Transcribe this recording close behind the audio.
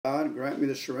God, grant me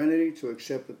the serenity to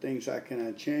accept the things I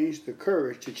cannot change, the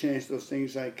courage to change those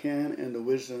things I can, and the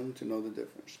wisdom to know the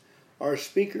difference. Our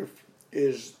speaker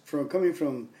is coming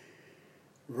from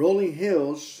Rolling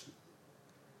Hills,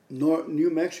 New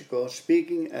Mexico,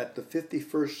 speaking at the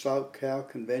 51st South Cal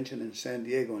Convention in San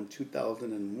Diego in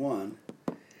 2001.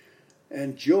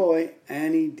 And Joy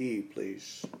Annie D,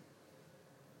 please.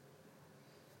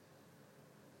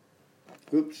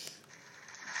 Oops.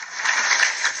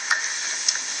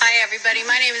 Hi, everybody.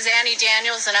 My name is Annie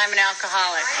Daniels, and I'm an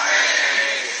alcoholic.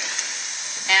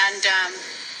 And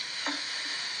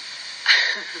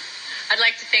I'd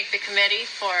like to thank the committee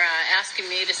for asking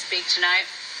me to speak tonight,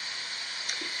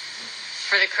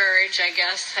 for the courage, I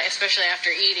guess, especially after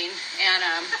eating. And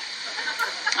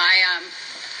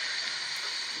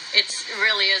it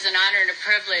really is an honor and a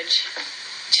privilege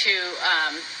to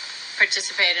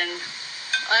participate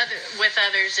with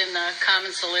others in the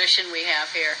common solution we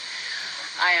have here.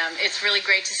 It's really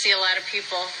great to see a lot of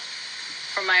people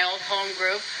from my old home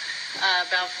group,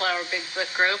 Bellflower Big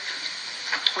Book Group.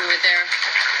 We were there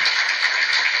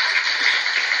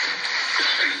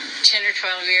 10 or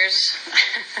 12 years.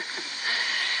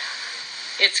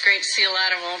 It's great to see a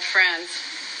lot of old friends.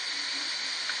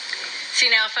 See,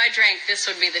 now, if I drank, this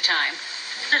would be the time.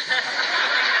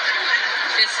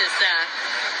 This is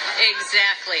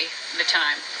exactly the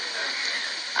time.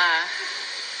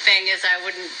 Thing is, I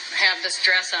wouldn't have this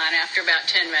dress on after about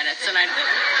 10 minutes, and I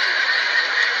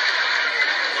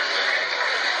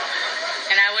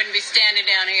wouldn't be standing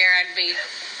down here, I'd be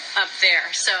up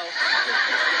there. So,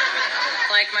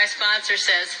 like my sponsor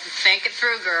says, think it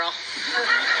through, girl.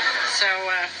 So,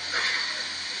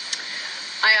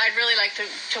 I'd really like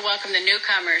to welcome the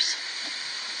newcomers.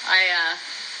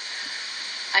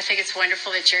 I think it's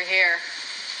wonderful that you're here.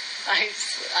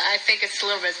 I think it's a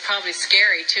little bit probably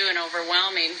scary, too, and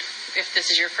overwhelming if this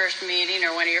is your first meeting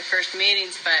or one of your first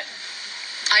meetings, but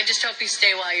I just hope you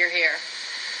stay while you're here.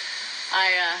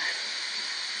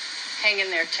 Hang in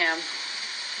there, Tim.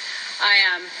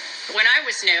 When I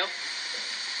was new,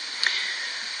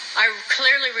 I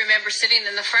clearly remember sitting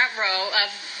in the front row of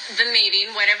the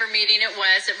meeting, whatever meeting it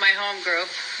was at my home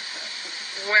group,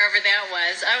 wherever that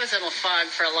was. I was in a fog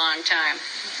for a long time.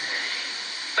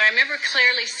 But I remember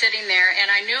clearly sitting there, and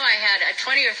I knew I had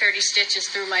 20 or 30 stitches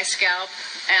through my scalp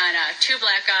and 2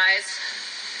 black eyes.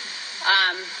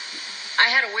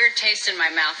 I had a weird taste in my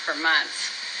mouth for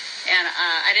months, and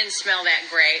I didn't smell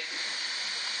that great.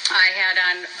 I had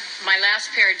on my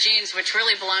last pair of jeans, which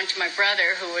really belonged to my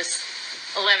brother, who was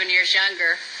 11 years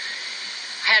younger.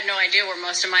 I had no idea where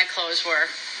most of my clothes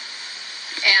were.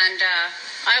 And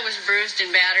I was bruised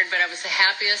and battered, but I was the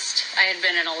happiest I had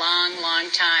been in a long,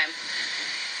 long time.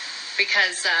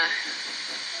 Because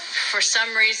for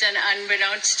some reason,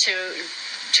 unbeknownst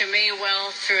to me, well,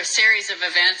 through a series of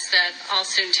events that I'll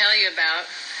soon tell you about,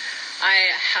 I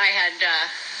had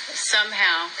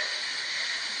somehow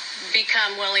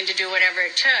become willing to do whatever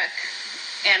it took.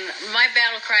 And my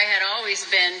battle cry had always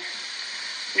been,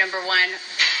 number 1,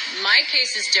 my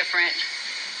case is different,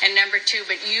 and number 2,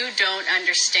 but you don't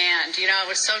understand. You know, I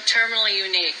was so terminally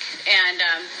unique, and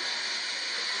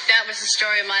that was the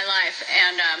story of my life.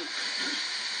 And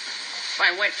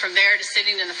I went from there to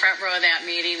sitting in the front row of that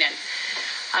meeting, and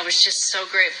I was just so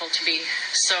grateful to be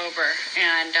sober.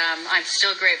 And I'm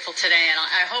still grateful today, and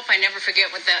I hope I never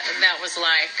forget what that was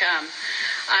like.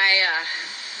 I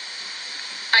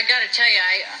got to tell you,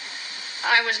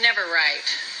 I was never right.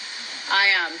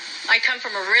 I come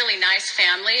from a really nice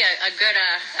family, a good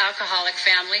alcoholic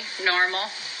family, normal,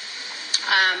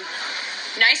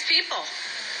 nice people.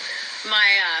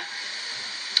 My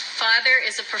father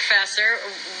is a professor,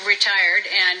 retired,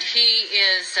 and he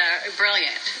is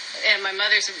brilliant. And my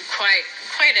mother's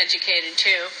quite educated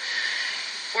too.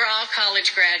 We're all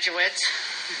college graduates.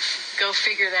 Go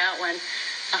figure that one.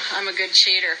 I'm a good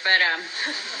cheater, but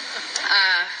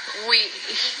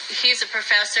he's a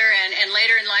professor, and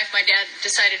later in life, my dad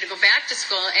decided to go back to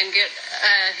school and get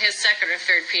his second or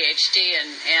third PhD.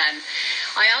 And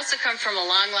I also come from a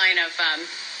long line of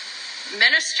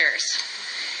ministers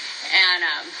and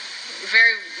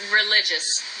very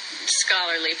religious,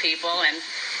 scholarly people.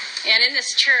 And in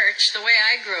this church, the way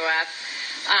I grew up,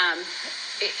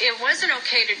 it wasn't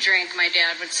okay to drink, my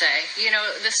dad would say. You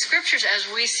know, the scriptures as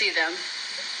we see them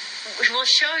will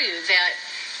show you that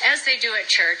as they do at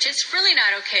church, it's really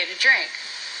not okay to drink.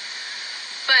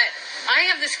 But I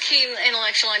have this keen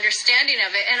intellectual understanding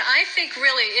of it, and I think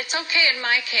really it's okay in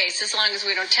my case as long as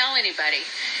we don't tell anybody.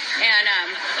 And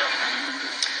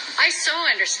I so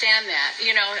understand that.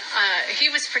 You know, he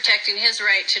was protecting his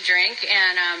right to drink,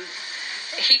 and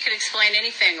he could explain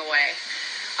anything away.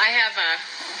 I have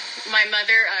my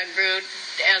mother grew,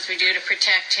 as we do, to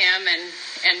protect him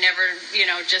and never,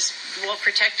 just,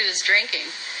 protected his drinking.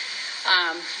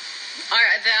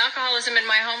 The alcoholism in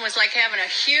my home was like having a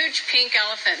huge pink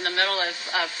elephant in the middle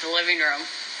of the living room.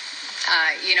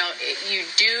 You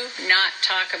do not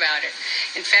talk about it.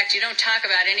 In fact, you don't talk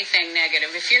about anything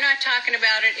negative. If you're not talking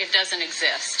about it, it doesn't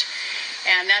exist.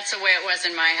 And that's the way it was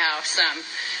in my house.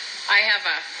 I have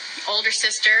a older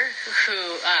sister who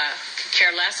could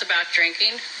care less about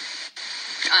drinking.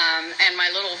 And my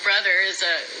little brother is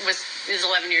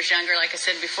 11 years younger, like I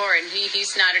said before, and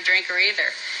he's not a drinker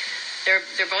either.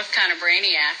 They're both kind of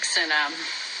brainiacs, and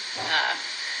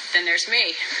then there's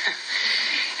me.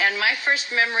 And my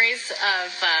first memories of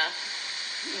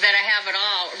that I have at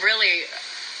all really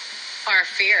are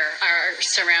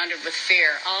surrounded with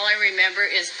fear. All I remember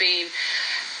is being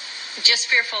just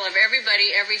fearful of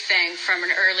everybody, everything from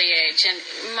an early age. And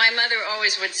my mother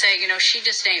always would say, she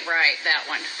just ain't right, that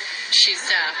one. She's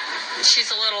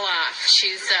a little off.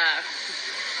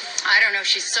 I don't know,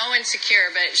 she's so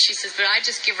insecure, but she says, but I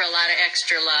just give her a lot of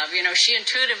extra love. She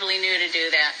intuitively knew to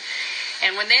do that.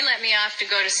 And when they let me off to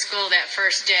go to school that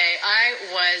first day, I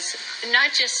was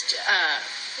not just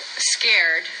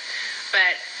scared,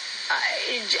 but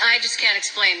I just can't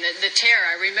explain the terror.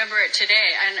 I remember it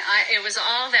today. And it was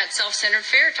all that self-centered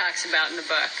fear talks about in the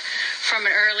book from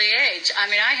an early age. I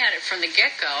mean, I had it from the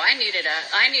get-go. I needed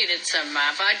some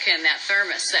vodka in that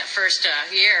thermos that first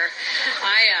year.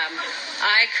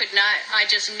 I could not, I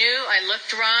just knew I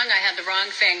looked wrong. I had the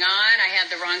wrong thing on. I had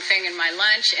the wrong thing in my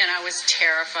lunch, and I was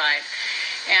terrified.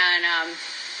 And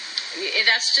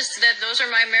that's just that. Those are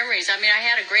my memories. I mean, I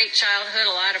had a great childhood,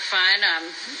 a lot of fun.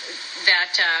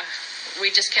 We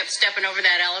just kept stepping over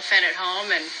that elephant at home,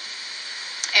 and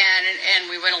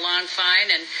we went along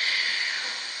fine. And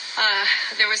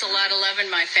there was a lot of love in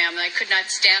my family. I could not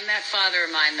stand that father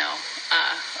of mine, though.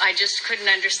 I just couldn't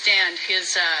understand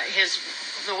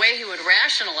the way he would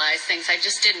rationalize things. I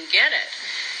just didn't get it.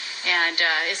 And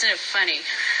isn't it funny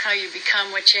how you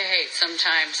become what you hate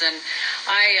sometimes? And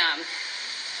I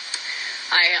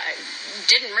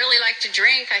didn't really like to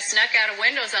drink. I snuck out of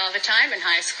windows all the time in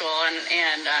high school and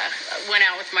went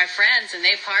out with my friends, and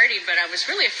they partied, but I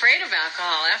was really afraid of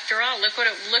alcohol. After all, look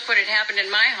what had happened in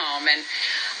my home. And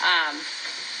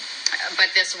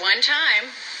but this one time,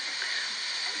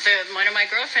 one of my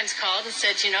girlfriends called and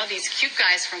said, these cute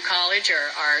guys from college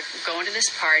are going to this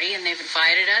party, and they've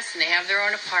invited us, and they have their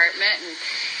own apartment,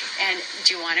 and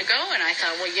do you want to go? And I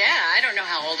thought, well, yeah, I don't know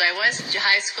how old I was,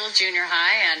 high school, junior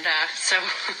high, and so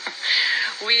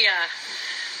we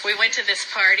went to this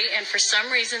party, and for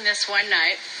some reason this one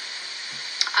night,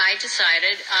 I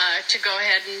decided to go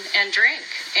ahead and drink,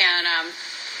 and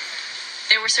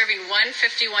they were serving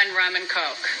 151 rum and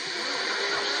Coke,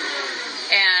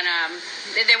 and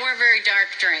they weren't very dark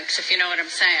drinks, if you know what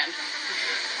I'm saying.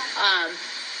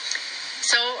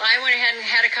 So I went ahead and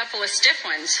had a couple of stiff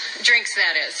ones, drinks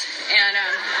that is, and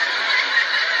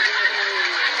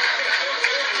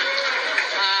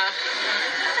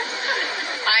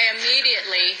I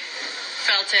immediately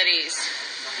felt at ease.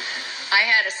 I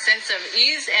had a sense of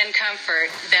ease and comfort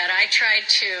that I tried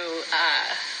to,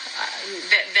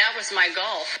 that was my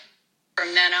goal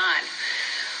from then on.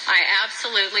 I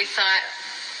absolutely thought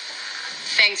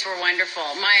things were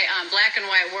wonderful. My black and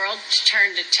white world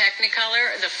turned to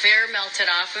Technicolor. The fear melted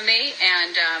off of me,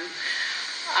 and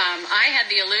I had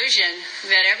the illusion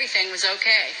that everything was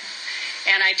okay,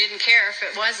 and I didn't care if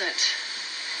it wasn't.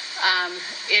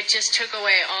 It just took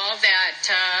away all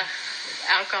that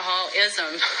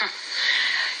alcoholism.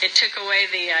 It took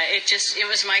away it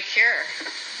was my cure.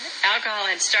 Alcohol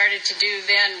had started to do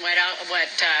then what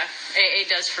AA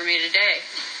does for me today.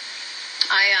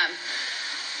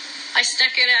 I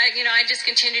stuck it out, I just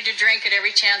continued to drink at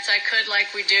every chance I could,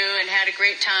 like we do, and had a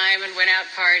great time and went out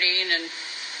partying, and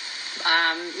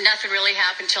nothing really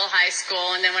happened till high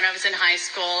school. And then when I was in high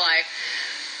school, I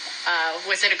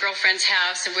was at a girlfriend's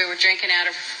house, and we were drinking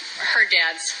out of her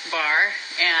dad's bar,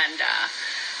 and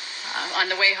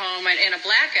on the way home, and in a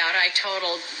blackout, I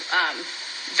totaled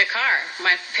the car,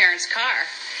 my parents' car.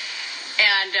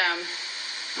 And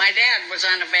my dad was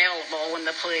unavailable when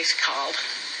the police called.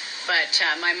 But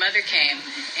my mother came,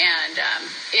 and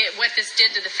what this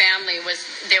did to the family was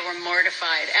they were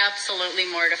mortified, absolutely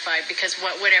mortified, because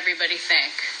what would everybody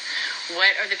think?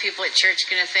 What are the people at church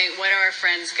going to think? What are our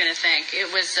friends going to think? It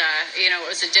was, it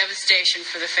was a devastation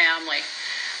for the family.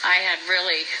 I had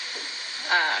really,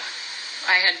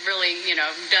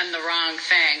 done the wrong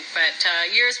thing. But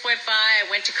years went by. I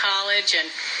went to college,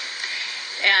 and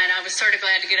I was sort of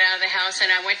glad to get out of the house, and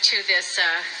I went to this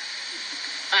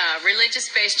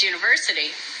religious-based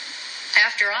university,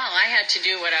 after all, I had to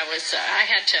do what I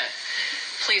had to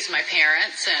please my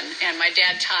parents, and my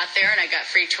dad taught there, and I got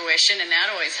free tuition, and that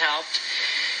always helped.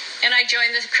 And I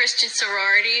joined the Christian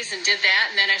sororities and did that,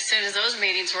 and then as soon as those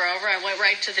meetings were over, I went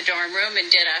right to the dorm room and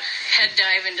did a head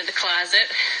dive into the closet,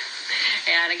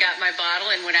 and I got my bottle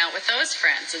and went out with those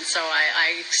friends. And so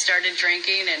I started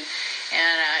drinking, and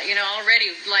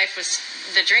already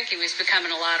the drinking was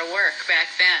becoming a lot of work back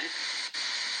then.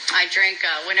 I drank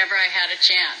whenever I had a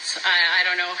chance. I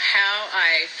don't know how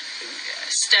I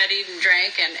studied and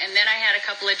drank, and then I had a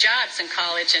couple of jobs in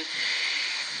college, and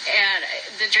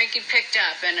the drinking picked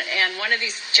up. And one of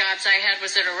these jobs I had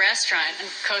was at a restaurant on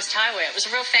Coast Highway. It was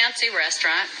a real fancy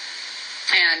restaurant,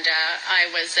 and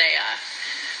I was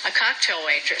a cocktail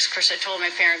waitress. Of course, I told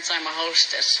my parents I'm a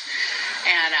hostess,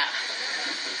 and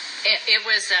it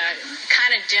was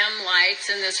kind of dim lights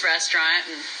in this restaurant,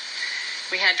 and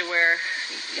we had to wear,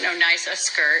 a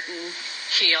skirt and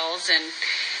heels, and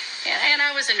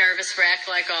I was a nervous wreck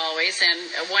like always.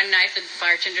 And one night the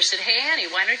bartender said, "Hey, Annie,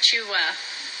 why don't you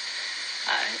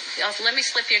let me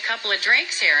slip you a couple of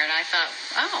drinks here?" And I thought,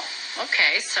 oh,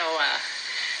 okay. So a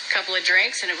couple of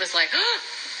drinks, and it was like,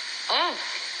 oh,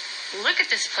 look at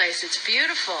this place. It's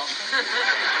beautiful.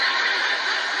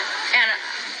 And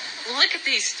look at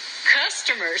these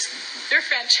customers. They're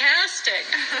fantastic.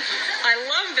 I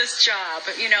love this job.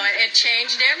 It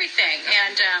changed everything.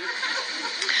 And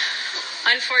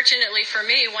unfortunately for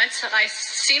me, once I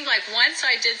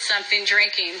did something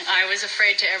drinking, I was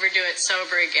afraid to ever do it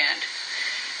sober again.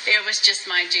 It was just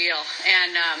my deal.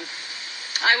 And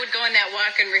I would go in that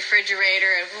walk-in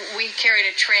refrigerator. We carried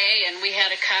a tray, and we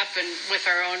had a cup and with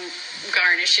our own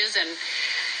garnishes, and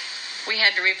we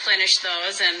had to replenish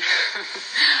those. And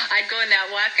I'd go in that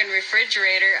walk-in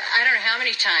refrigerator, I don't know how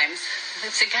many times.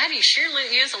 I'd say, "God, you sure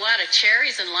use a lot of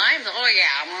cherries and limes?" "Oh,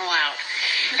 yeah, I'm all out."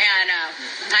 And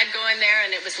I'd go in there,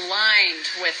 and it was lined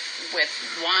with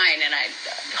wine, and I'd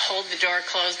hold the door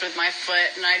closed with my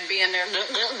foot, and I'd be in there,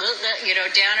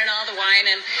 down in all the wine,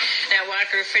 and that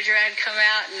walk-in refrigerator had come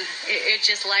out, and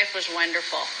life was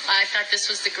wonderful. I thought this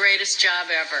was the greatest job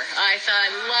ever. I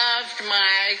loved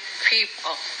my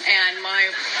people, and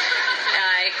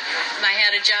I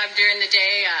had a job during the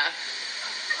day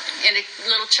in a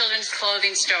little children's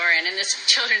clothing store, and in this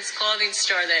children's clothing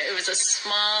store, it was a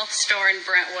small store in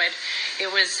Brentwood.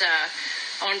 It was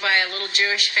owned by a little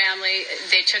Jewish family.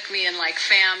 They took me in like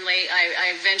family.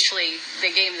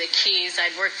 They gave me the keys.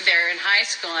 I'd worked there in high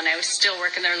school, and I was still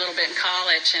working there a little bit in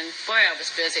college, and boy, I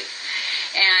was busy.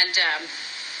 And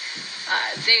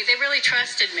they really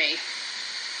trusted me.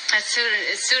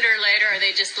 Sooner or later,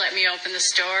 they just let me open the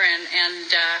store, and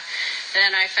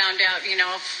then I found out,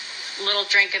 little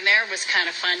drinking there was kind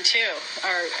of fun too.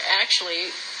 Or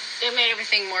actually, it made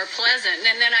everything more pleasant.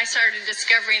 And then I started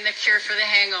discovering the cure for the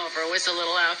hangover was a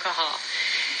little alcohol.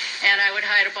 And I would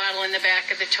hide a bottle in the back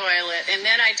of the toilet. And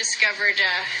then I discovered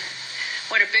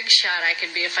what a big shot I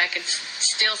could be if I could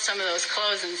steal some of those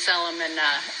clothes and sell them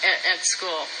at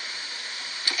school.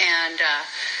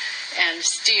 And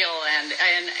steal, and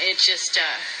it just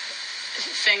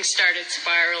things started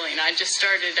spiraling. I just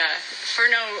started for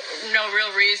no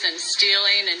real reason,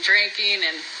 stealing and drinking,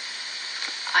 and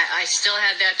I still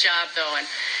had that job though, and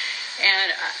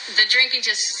the drinking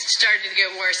just started to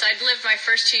get worse. I'd lived my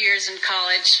first 2 years in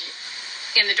college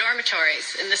in the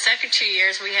dormitories. In the second 2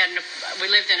 years, we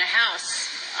lived in a house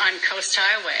on Coast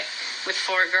Highway with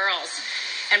 4 girls.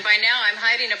 And by now, I'm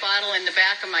hiding a bottle in the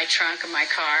back of my trunk of my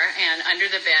car, and under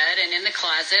the bed, and in the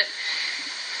closet.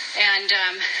 And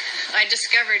I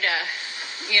discovered,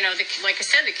 like I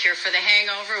said, the cure for the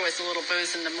hangover was a little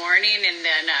booze in the morning, and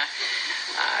then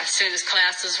as soon as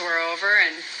classes were over,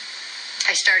 and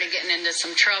I started getting into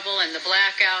some trouble and the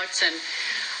blackouts, and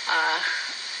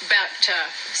about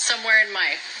somewhere in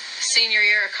my senior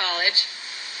year of college,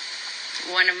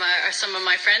 some of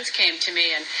my friends came to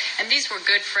me, and these were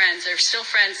good friends. They're still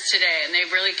friends today, and they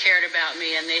really cared about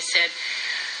me. And they said,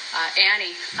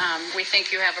 "Annie, we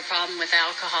think you have a problem with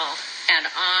alcohol." And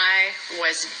I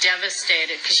was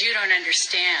devastated, because you don't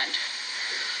understand.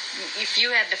 If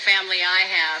you had the family I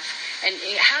have,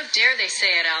 and how dare they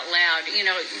say it out loud?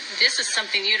 This is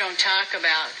something you don't talk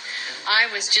about. I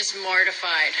was just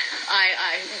mortified.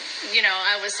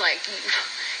 I was like,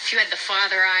 if you had the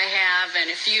father I have, and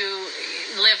if you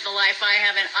live the life I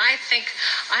have, and I think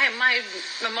my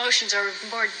emotions are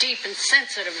more deep and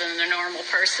sensitive than the normal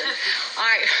person.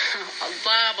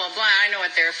 Blah, blah, blah. I know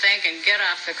what they're thinking. Get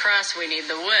off the cross. We need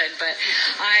the wood. But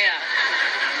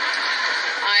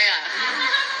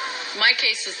my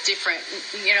case is different.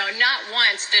 You know, not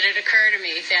once did it occur to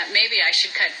me that maybe I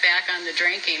should cut back on the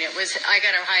drinking. It was, I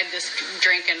got to hide this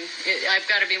drink, and I've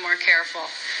got to be more careful.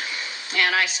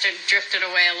 And I drifted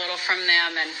away a little from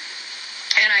them, and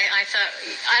I thought,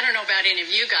 I don't know about any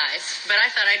of you guys, but I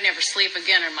thought I'd never sleep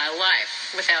again in my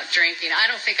life without drinking. I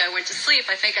don't think I went to sleep.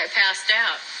 I think I passed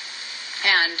out.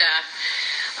 And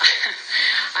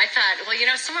I thought, well, you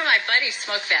know, some of my buddies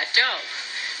smoke that dope.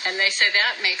 And they say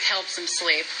that helps them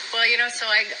sleep. Well, you know, so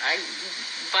I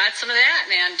bought some of that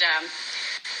and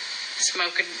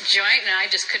smoked a joint, and I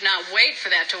just could not wait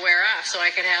for that to wear off so I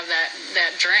could have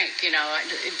that drink. You know,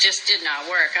 it just did not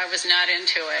work. I was not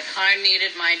into it. I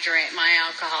needed my drink, my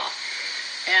alcohol.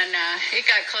 And it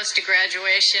got close to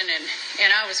graduation, and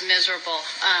I was miserable.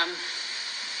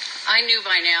 I knew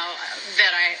by now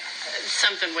that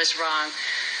something was wrong.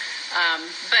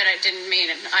 But I didn't mean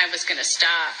I was going to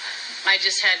stop. I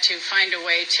just had to find a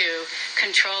way to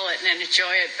control it and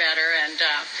enjoy it better. And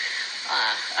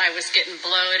I was getting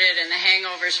bloated, and the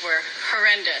hangovers were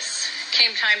horrendous.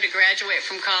 Came time to graduate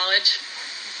from college,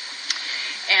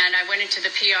 and I went into the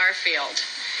PR field.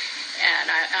 And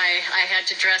I had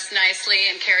to dress nicely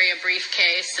and carry a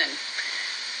briefcase, and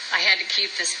I had to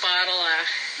keep this bottle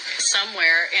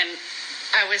somewhere. And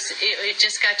it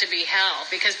just got to be hell,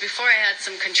 because before I had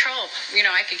some control, you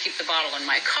know, I could keep the bottle in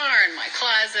my car, in my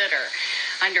closet, or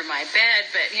under my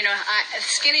bed, but, you know, a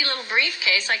skinny little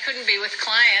briefcase, I couldn't be with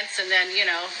clients, and then, you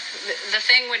know, the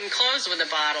thing wouldn't close with a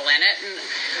bottle in it, and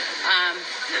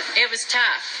it was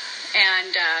tough.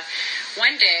 And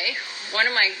one day, one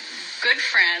of my good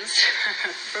friends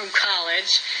from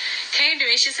college came to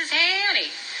me. She says, "Hey,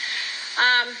 Annie,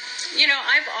 you know,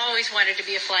 I've always wanted to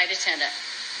be a flight attendant.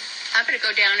 I'm going to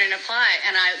go down and apply."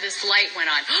 And this light went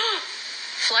on.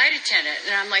 Flight attendant.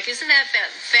 And I'm like, "Isn't that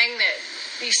thing that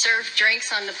you serve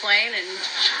drinks on the plane?" And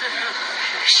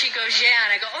she goes, "Yeah."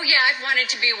 And I go, "Oh, yeah, I've wanted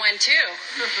to be one too."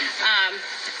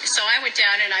 So I went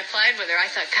down and I applied with her. I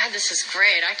thought, God, this is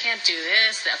great. I can't do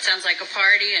this. That sounds like a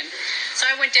party. And so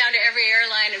I went down to every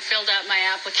airline and filled out my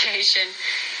application.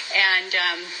 And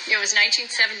it was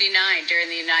 1979 during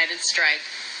the United strike.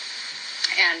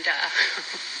 And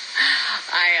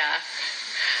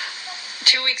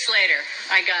 2 weeks later,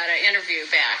 I got an interview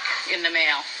back in the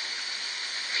mail.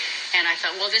 And I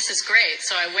thought, well, this is great.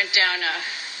 So I went down,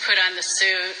 put on the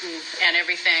suit and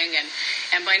everything.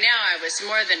 And by now I was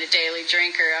more than a daily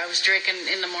drinker. I was drinking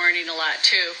in the morning a lot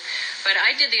too. But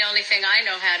I did the only thing I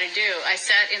know how to do. I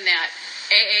sat in that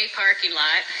AA parking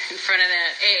lot in front of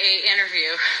that AA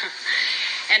interview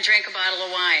and drank a bottle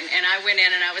of wine. And I went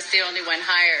in, and I was the only one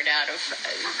hired out of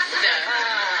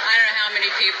I don't know how many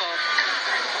people.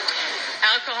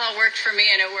 Alcohol worked for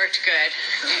me, and it worked good.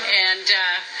 And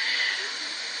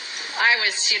I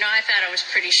was, you know, I thought I was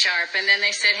pretty sharp. And then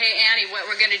they said, "Hey, Annie, what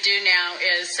we're going to do now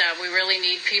is we really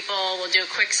need people. We'll do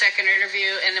a quick second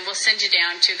interview, and then we'll send you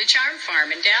down to the Charm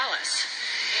Farm in Dallas."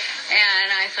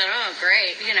 And I thought, oh,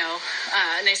 great, you know.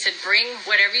 And they said, "Bring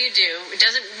whatever you do.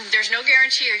 There's no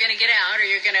guarantee you're going to get out or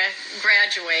you're going to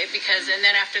graduate, and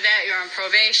then after that you're on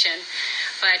probation.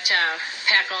 But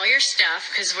pack all your stuff,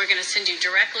 because we're going to send you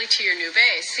directly to your new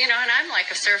base." You know, and I'm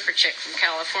like a surfer chick from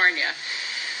California,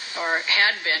 or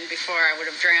had been before I would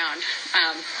have drowned.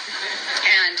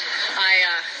 And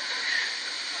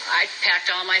I packed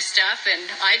all my stuff,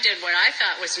 and I did what I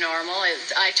thought was normal.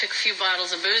 I took a few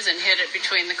bottles of booze and hid it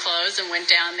between the clothes and went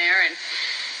down there and,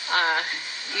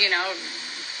 you know,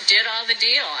 did all the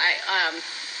deal.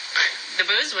 The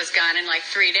booze was gone in like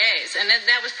 3 days. And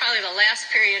that was probably the last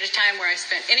period of time where I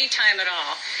spent any time at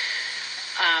all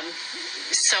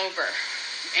sober.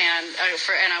 And I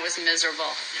was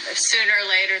miserable. Sooner or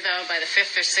later, though, by the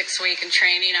 5th or 6th week in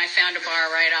training, I found a bar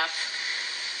right off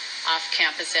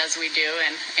campus, as we do,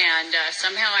 and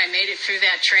somehow I made it through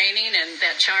that training and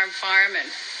that Charm Farm,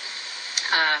 and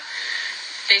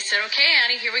they said, "Okay,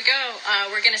 Annie, here we go.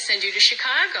 We're going to send you to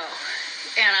Chicago."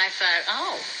 And I thought,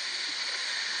 oh,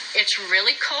 it's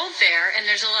really cold there, and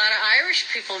there's a lot of Irish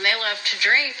people, and they love to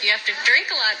drink. You have to drink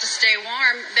a lot to stay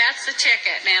warm. That's the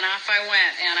ticket. And off I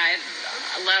went, and I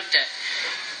loved it.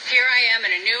 Here I am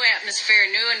in a new atmosphere, a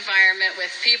new environment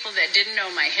with people that didn't know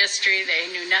my history. They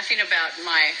knew nothing about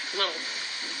my little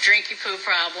drinky poo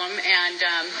problem, and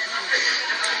I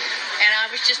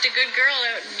was just a good girl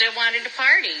that wanted to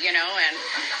party, you know. And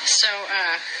so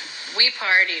we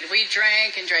partied, we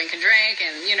drank and drank and drank,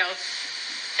 and you know,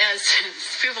 as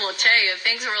people will tell you,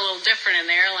 things were a little different in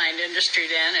the airline industry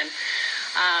then. And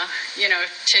you know,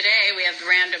 today we have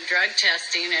random drug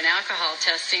testing and alcohol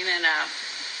testing, and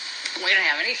we don't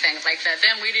have anything like that.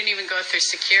 Then we didn't even go through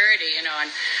security, and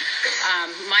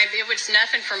it was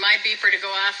nothing for my beeper to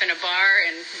go off in a bar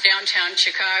in downtown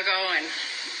Chicago, and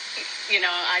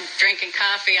I'm drinking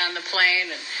coffee on the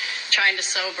plane and trying to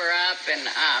sober up, and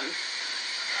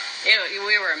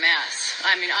we were a mess.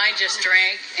 I mean, I just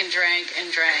drank and drank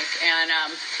and drank, and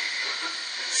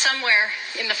somewhere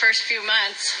in the first few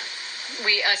months,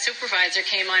 a supervisor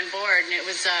came on board, and it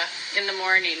was in the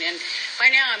morning, and by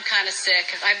now I'm kind of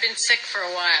sick. I've been sick for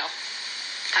a while.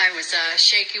 I was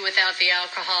shaky without the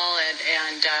alcohol,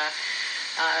 and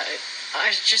I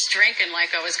was just drinking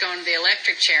like I was going to the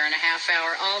electric chair in a half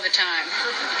hour all the time.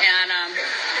 And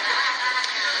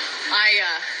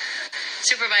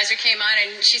supervisor came on,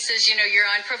 and she says, you're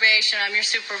on probation. I'm your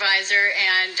supervisor,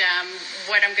 and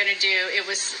what I'm going to do, it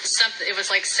was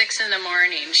like 6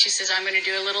 a.m. She says, I'm going to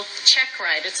do a little check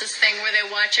ride. It's this thing where they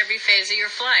watch every phase of your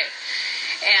flight.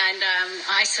 And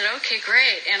I said, okay,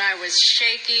 great. And I was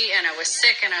shaky, and I was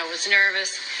sick, and I was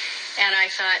nervous. And I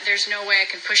thought, there's no way I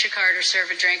can push a cart or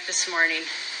serve a drink this morning.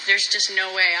 There's just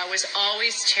no way. I was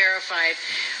always terrified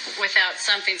without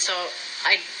something. So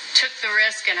I took the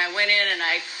risk, and I went in, and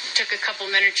I took a couple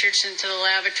miniatures into the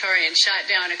lavatory and shot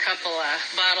down a couple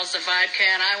bottles of vodka,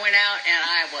 and I went out, and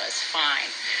I was fine.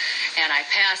 And I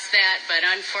passed that, but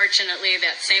unfortunately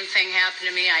that same thing happened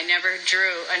to me. I never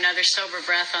drew another sober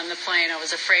breath on the plane. I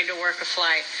was afraid to work a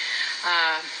flight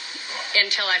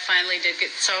until I finally did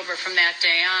get sober from that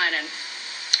day on. And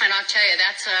I'll tell you,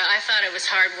 I thought it was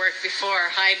hard work before,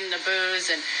 hiding the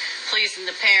booze and pleasing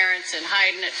the parents and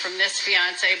hiding it from this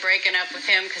fiance, breaking up with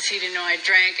him because he didn't know I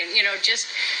drank, and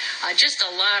just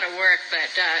a lot of work.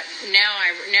 But now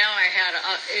I had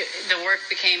the work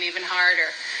became even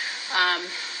harder.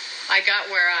 I got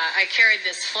where I carried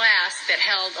this flask that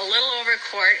held a little over a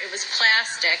quart. It was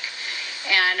plastic,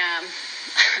 and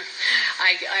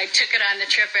I took it on the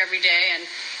trip every day, and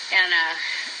I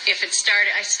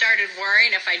started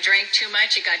worrying if I drank too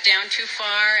much, it got down too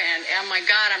far, and oh my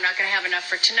God, I'm not going to have enough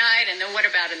for tonight. And then what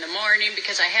about in the morning?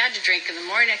 Because I had to drink in the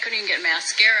morning. I couldn't even get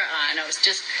mascara on. I was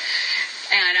just,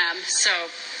 and so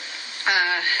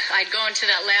I'd go into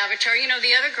that lavatory.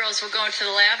 The other girls would go into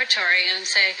the lavatory and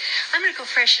say, I'm going to go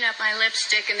freshen up my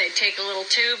lipstick, and they'd take a little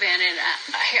tube in, and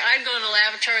I'd go to the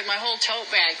lavatory with my whole tote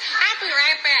bag. I'll be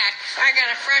right back. I got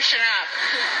to freshen up.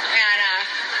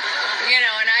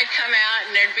 And I'd come out,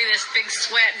 and there'd be this big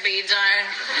sweat beads on it,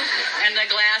 and the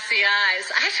glassy eyes.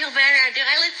 I feel better. Do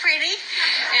I look pretty?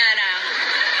 And,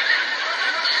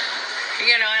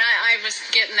 and I was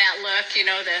getting that look,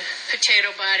 the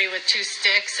potato body with 2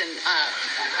 sticks, and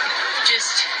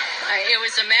it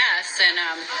was a mess. And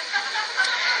I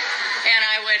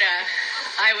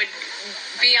would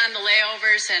be on the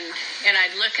layovers, and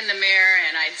I'd look in the mirror,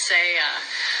 and I'd say,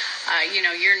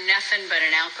 you're nothing but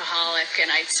an alcoholic,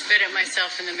 and I'd spit at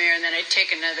myself in the mirror, and then I'd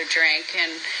take another drink,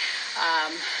 and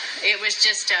it was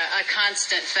just a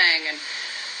constant thing. And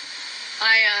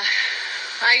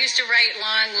I used to write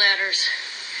long letters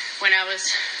when I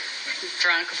was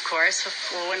drunk, of course.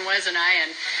 Well, when wasn't I?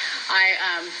 And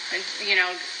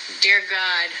dear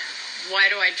God, why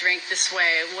do I drink this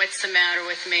way? What's the matter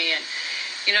with me? And,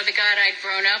 the God I'd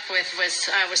grown up with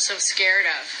I was so scared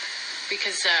of,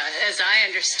 because as I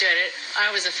understood it,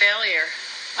 I was a failure.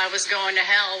 I was going to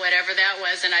hell, whatever that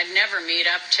was, and I'd never meet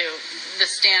up to the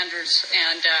standards.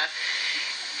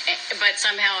 But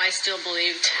somehow I still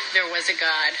believed there was a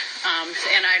God,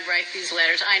 and I'd write these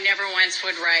letters. I never once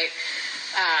would write,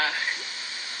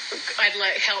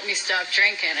 help me stop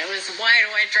drinking. It was, why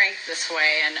do I drink this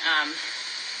way? And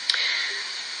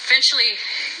eventually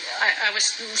I was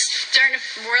starting to,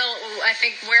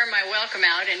 wear my welcome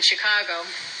out in Chicago.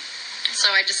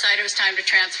 So I decided it was time to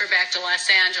transfer back to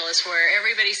Los Angeles, where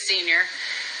everybody's senior,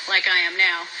 like I am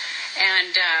now.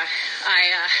 And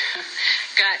I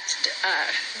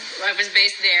was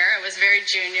based there. I was very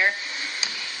junior.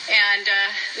 And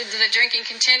the drinking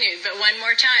continued. But one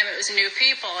more time, it was new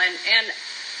people. And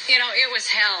it was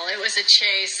hell. It was a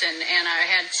chase, and I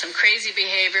had some crazy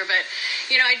behavior. But,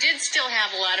 I did still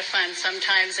have a lot of fun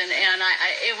sometimes. And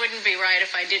it wouldn't be right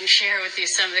if I didn't share with you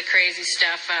some of the crazy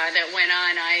stuff that went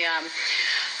on.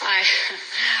 I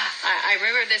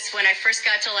remember this when I first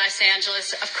got to Los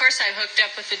Angeles. Of course, I hooked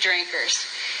up with the drinkers.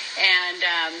 And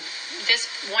this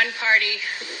one party,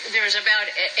 there was about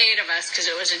 8 of us, because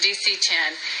it was a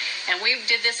DC-10. And we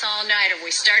did this all night.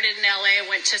 We started in L.A.,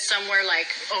 went to somewhere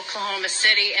like Oklahoma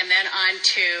City, and then on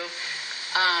to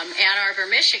Ann Arbor,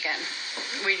 Michigan.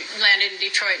 We landed in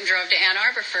Detroit and drove to Ann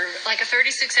Arbor for like a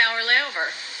 36-hour layover.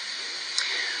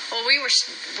 Well, we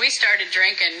started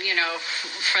drinking,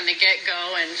 from the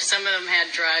get-go, and some of them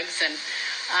had drugs, and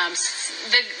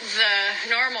The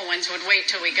normal ones would wait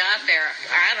till we got there.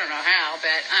 I don't know how,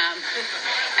 but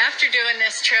after doing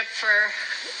this trip for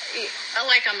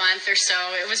like a month or so,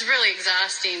 it was really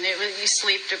exhausting. You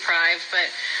sleep deprived,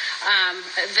 but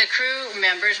the crew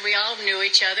members, we all knew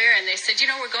each other, and they said,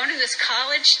 we're going to this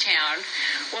college town.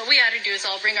 What we ought to do is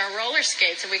all bring our roller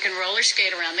skates, and we can roller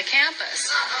skate around the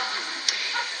campus.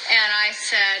 And I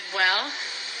said, well,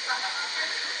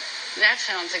 that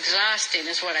sounds exhausting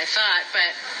is what I thought,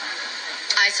 but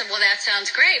I said, well, that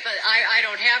sounds great, but I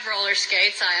don't have roller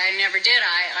skates. I never did.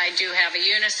 I do have a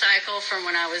unicycle from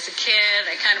when I was a kid.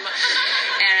 When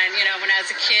I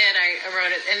was a kid, I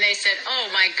rode it, and they said, oh,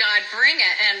 my God, bring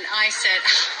it. And I said,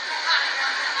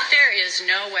 there is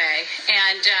no way.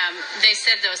 And they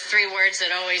said those three words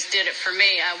that always did it for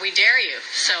me, we dare you.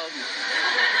 So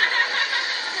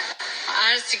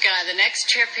honest to God, the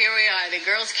next trip, here we are. The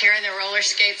girls carrying their roller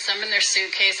skates, some in their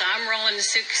suitcase. I'm rolling the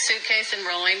suitcase and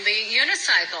rolling the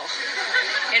unicycle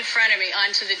in front of me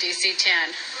onto the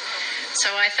DC-10.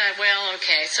 So I thought, well,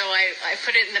 okay. So I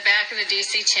put it in the back of the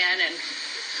DC-10 and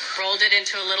rolled it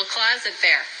into a little closet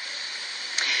there.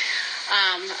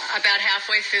 About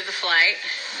halfway through the flight,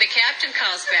 the captain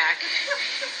calls back.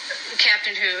 The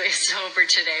captain who is sober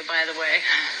today, by the way.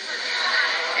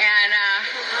 And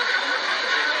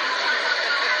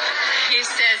he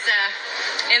says,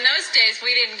 in those days,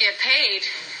 we didn't get paid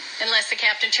unless the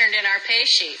captain turned in our pay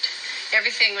sheet.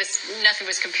 Nothing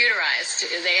was computerized.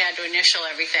 They had to initial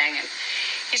everything. And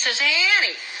he says, hey,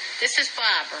 Annie, this is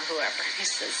Bob or whoever. He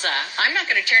says, I'm not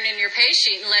going to turn in your pay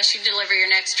sheet unless you deliver your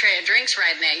next tray of drinks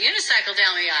riding that unicycle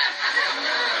down the aisle.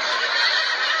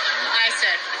 I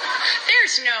said,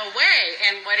 there's no way.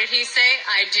 And what did he say?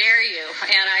 I dare you.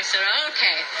 And I said,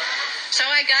 okay. So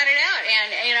I got it out,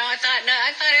 and I thought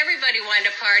everybody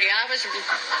wanted to party. I was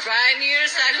riding the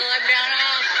unicycle up down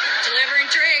aisle,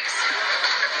 delivering drinks,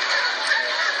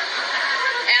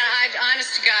 and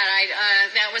honest to God,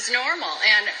 that was normal.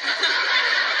 And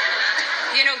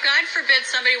God forbid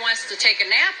somebody wants to take a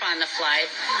nap on the flight,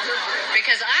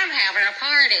 because I'm having a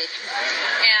party.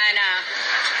 And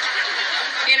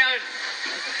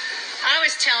I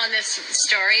was telling this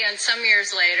story, and some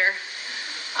years later,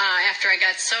 after I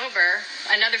got sober,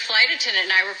 another flight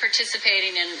attendant and I were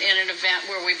participating in an event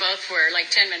where we both were like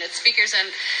 10-minute speakers,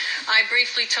 and I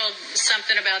briefly told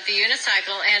something about the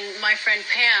unicycle, and my friend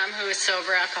Pam, who is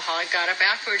sober alcoholic, got up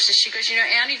afterwards and she goes,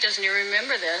 Annie doesn't even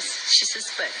remember this. She says,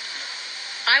 but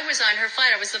I was on her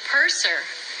flight. I was the purser.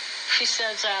 She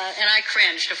says, and I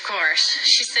cringed, of course.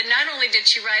 She said not only did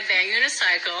she ride that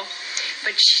unicycle,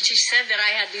 but she said that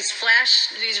I had these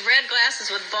red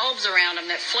glasses with bulbs around them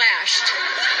that flashed.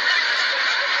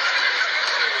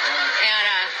 And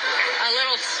a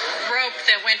little rope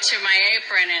that went to my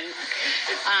apron,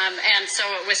 and so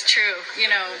it was true.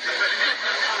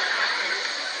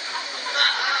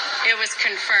 It was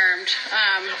confirmed.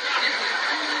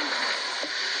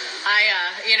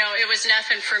 It was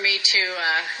nothing for me to,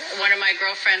 one of my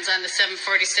girlfriends on the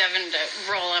 747 to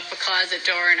roll up a closet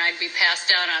door and I'd be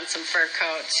passed out on some fur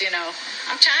coats,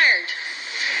 I'm tired.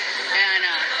 And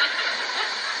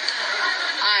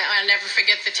I'll never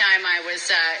forget the time I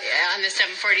was on the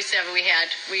 747.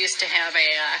 We used to have a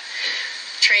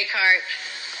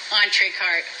entree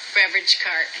cart, beverage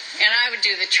cart, and I would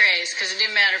do the trays because it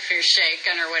didn't matter if you're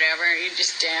shaking or whatever. You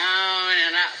just down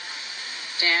and up.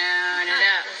 Down and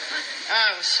up.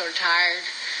 Oh, I was so tired.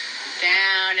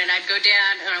 Down, and I'd go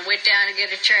down, and I went down to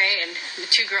get a tray, and the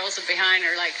two girls up behind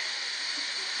are like,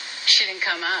 she didn't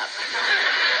come up.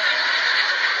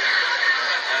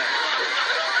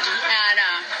 And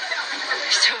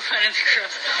so one of the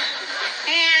girls,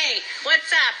 Annie, what's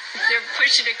up? They're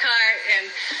pushing a cart, and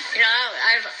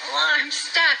I'm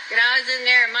stuck. And I was in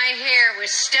there, and my hair was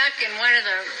stuck in one of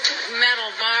the metal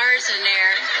bars in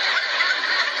there.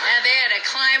 And they had to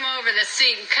climb over the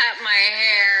seat and cut my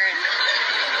hair. And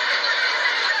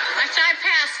I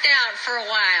passed out for a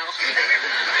while.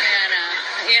 And,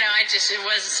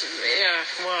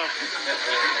 whoa.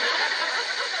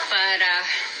 But,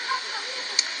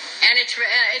 and it's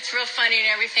real funny and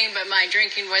everything, but my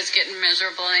drinking was getting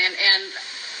miserable. And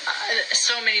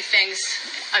so many things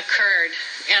occurred.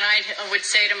 And I would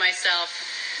say to myself,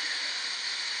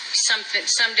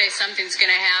 someday something's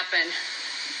going to happen.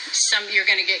 You're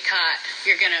going to get caught.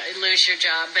 You're going to lose your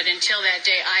job. But until that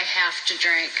day, I have to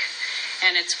drink,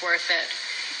 and it's worth it.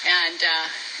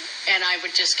 And I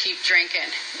would just keep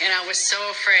drinking. And I was so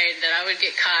afraid that I would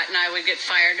get caught and I would get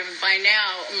fired. And by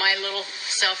now, my little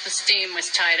self-esteem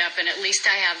was tied up, and at least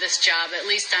I have this job. At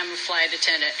least I'm a flight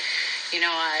attendant.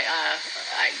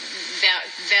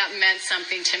 That meant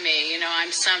something to me.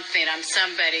 I'm something. I'm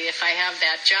somebody if I have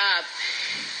that job.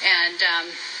 And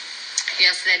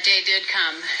yes, that day did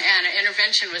come, and an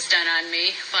intervention was done on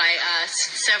me by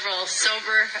several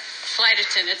sober flight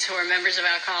attendants who were members of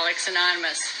Alcoholics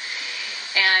Anonymous.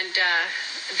 And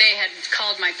they had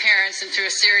called my parents, and through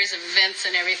a series of events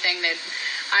and everything, that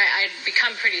I'd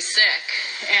become pretty sick.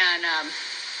 And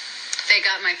they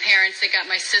got my parents, they got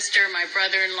my sister, my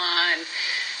brother-in-law,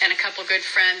 and a couple good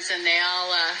friends, and they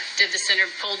all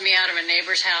pulled me out of a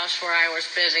neighbor's house where I was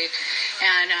busy,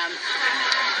 and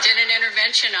did an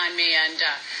intervention on me, and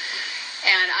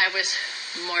I was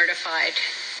mortified.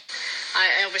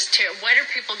 What are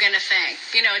people going to think?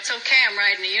 You know, it's okay, I'm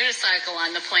riding a unicycle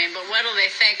on the plane, but what will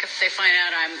they think if they find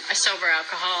out I'm a sober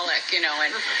alcoholic, you know,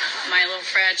 and my little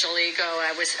fragile ego,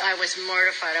 I was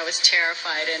mortified, I was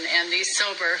terrified, and these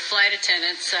sober flight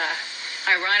attendants,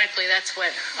 ironically, that's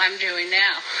what I'm doing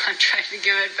now. I'm trying to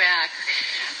give it back,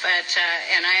 but,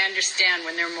 and I understand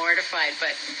when they're mortified,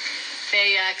 but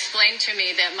they explained to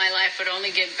me that my life would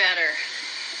only get better.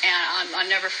 And I'll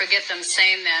never forget them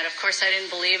saying that. Of course, I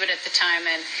didn't believe it at the time,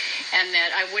 and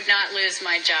that I would not lose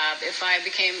my job. If I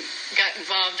got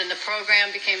involved in the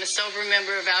program, became a sober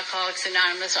member of Alcoholics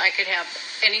Anonymous, I could have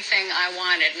anything I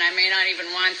wanted, and I may not even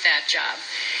want that job.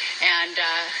 And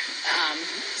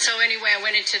so anyway, I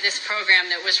went into this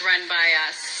program that was run by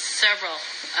several,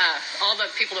 all the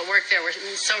people that worked there were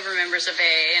sober members of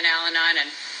AA and Al-Anon,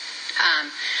 and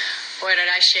boy,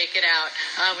 did I shake it out.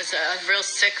 I was a real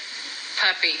sick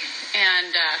puppy,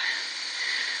 and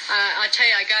I'll tell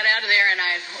you, I got out of there, and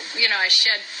I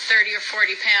shed 30 or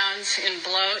 40 pounds in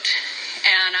bloat,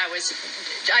 and I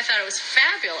thought it was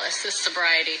fabulous, this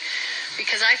sobriety,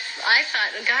 because I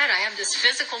thought, God, I have this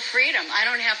physical freedom. I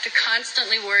don't have to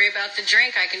constantly worry about the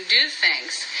drink. I can do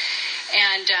things,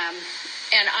 and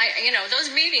I,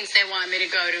 those meetings they want me to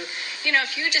go to,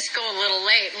 if you just go a little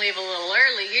late and leave a little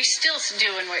early, you're still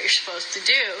doing what you're supposed to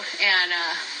do, and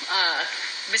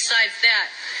besides that,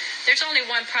 there's only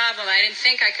one problem. I didn't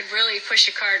think I could really push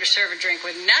a car to serve a drink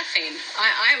with nothing.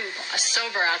 I'm a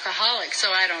sober alcoholic,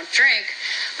 so I don't drink.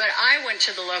 But I went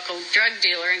to the local drug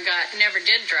dealer and never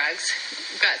did drugs.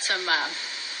 Got some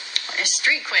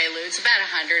street Quaaludes, about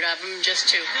 100 of them,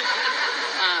 just to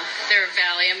their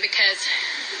Valium, because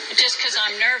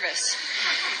I'm nervous.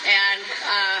 And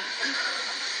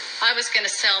I was going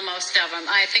to sell most of them.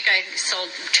 I think I sold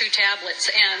 2 tablets,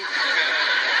 and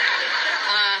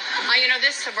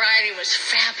this sobriety was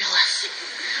fabulous.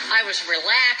 I was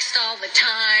relaxed all the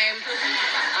time.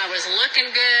 I was looking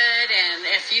good, and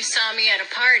if you saw me at a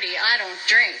party, I don't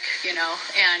drink, and I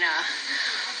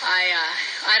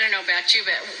don't know about you,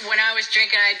 but when I was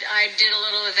drinking, I did a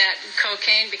little of that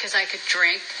cocaine because I could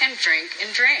drink and drink and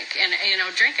drink, and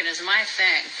drinking is my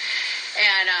thing.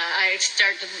 And I'd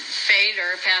start to fade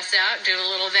or pass out, do a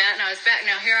little of that, and I was back.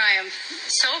 Now, here I am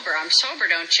sober. I'm sober,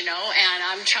 don't you know? And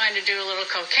I'm trying to do a little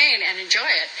cocaine and enjoy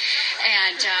it.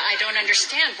 And I don't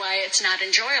understand why it's not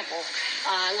enjoyable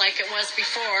like it was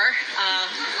before.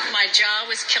 My jaw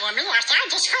was killing me. I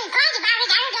just feel great about it.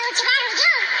 I don't know what's the matter with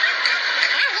you.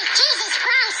 Jesus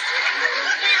Christ.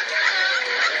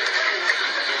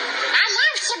 I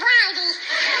love sobriety.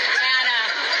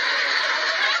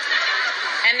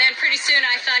 And then pretty soon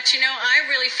I thought, I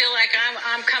really feel like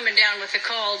I'm coming down with a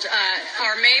cold,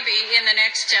 or maybe in the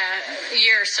next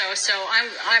year or so. So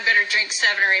I better drink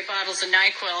 7 or 8 bottles of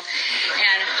NyQuil.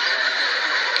 And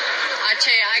I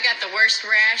tell you, I got the worst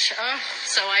rash.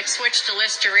 So I switched to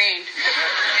Listerine,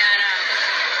 and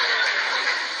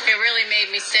it really made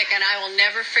me sick. And I will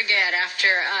never forget, after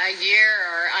a year,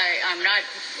 or I'm not.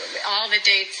 All the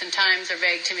dates and times are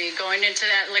vague to me. Going into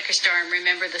that liquor store and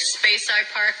remember the space I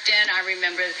parked in. I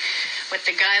remember what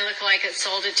the guy looked like that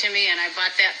sold it to me, and I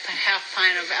bought that half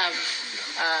pint of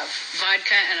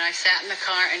vodka, and I sat in the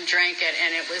car and drank it,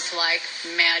 and it was like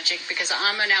magic, because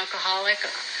I'm an alcoholic,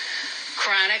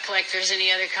 chronic, like there's any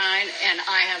other kind, and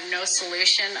I have no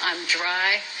solution. I'm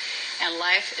dry, and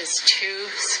life is too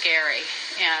scary.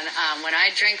 And when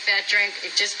I drink that drink,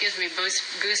 it just gives me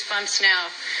goosebumps now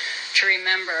to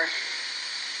remember.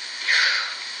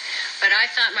 But I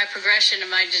thought my progression of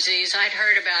my disease, I'd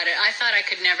heard about it. I thought I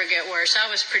could never get worse. I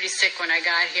was pretty sick when I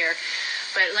got here.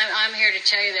 But I'm here to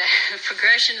tell you that the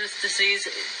progression of this disease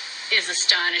is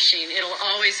astonishing. It'll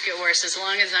always get worse as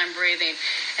long as I'm breathing.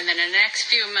 And then the next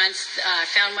few months, I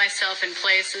found myself in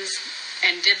places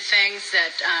and did things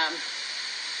that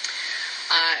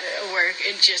were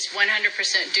just 100%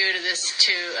 due to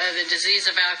the disease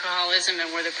of alcoholism, and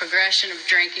where the progression of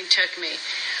drinking took me.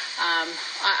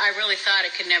 I really thought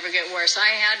it could never get worse.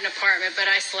 I had an apartment, but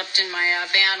I slept in my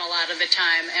van a lot of the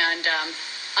time, and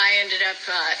I ended up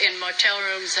in motel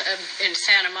rooms in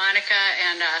Santa Monica,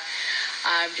 and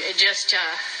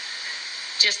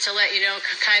just to let you know,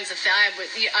 kinds of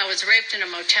I was raped in a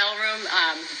motel room.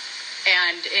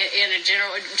 And in a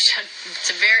general,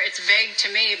 it's vague to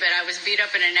me, but I was beat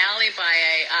up in an alley by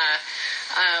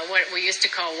what we used to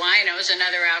call winos,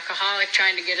 another alcoholic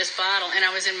trying to get his bottle, and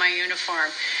I was in my uniform.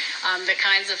 The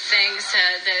kinds of things,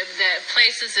 the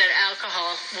places that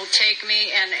alcohol will take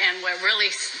me, and what really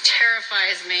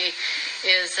terrifies me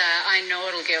is I know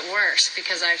it'll get worse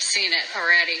because I've seen it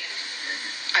already.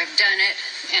 I've done it,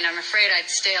 and I'm afraid I'd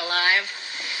stay alive.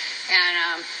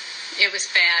 And it was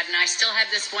bad, and I still had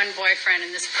this one boyfriend,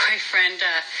 and this boyfriend,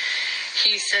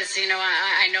 he says, you know,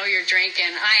 I know you're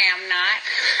drinking. I am not.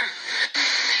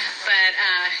 But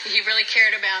he really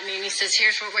cared about me, and he says,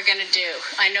 here's what we're going to do.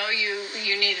 I know you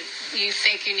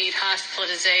think you need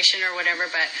hospitalization or whatever,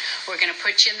 but we're going to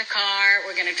put you in the car.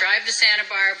 We're going to drive to Santa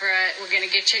Barbara. We're going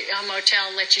to get you a motel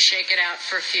and let you shake it out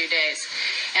for a few days.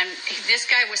 And this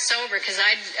guy was sober because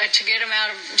to get him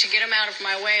out of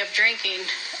my way of drinking,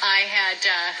 I had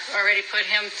already put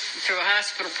him through a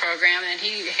hospital program, and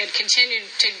he had continued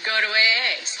to go to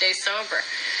AA, stay sober.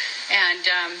 And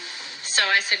so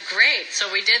I said, great. So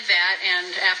we did that,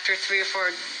 and after 3 or 4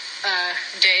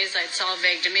 days, it's all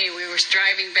vague to me. We were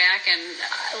driving back, and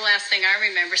the last thing I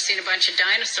remember, seeing a bunch of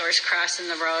dinosaurs crossing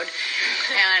the road.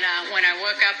 And when I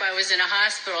woke up, I was in a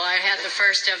hospital. I had the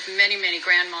first of many, many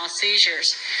grand mal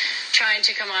seizures, trying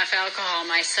to come off alcohol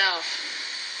myself.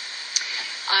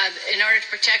 In order to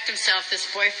protect himself, this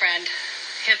boyfriend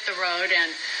hit the road,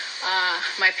 and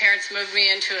my parents moved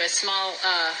me into a small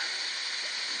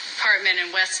apartment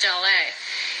in West LA,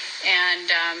 and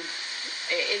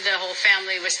the whole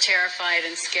family was terrified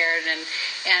and scared,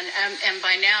 and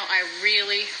by now I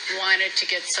really wanted to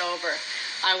get sober.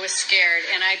 I was scared,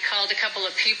 and I'd called a couple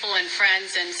of people and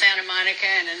friends in Santa Monica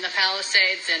and in the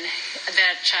Palisades, and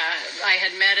that I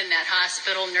had met in that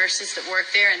hospital, nurses that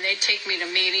worked there, and they'd take me to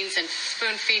meetings and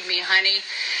spoon feed me honey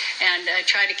and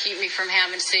try to keep me from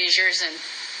having seizures.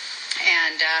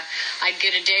 And I'd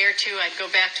get a day or two, I'd go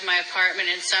back to my apartment,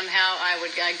 and somehow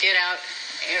I'd get out,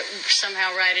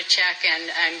 somehow write a check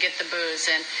and get the booze.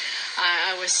 And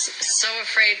I was so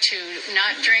afraid to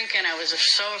not drink, and I was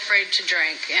so afraid to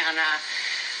drink. And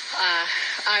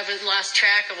I lost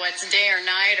track of what's day or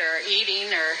night or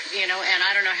eating, or, you know, and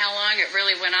I don't know how long it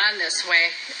really went on this way.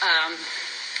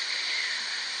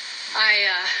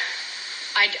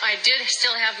 I did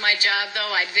still have my job,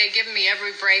 though. They'd given me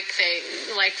every break they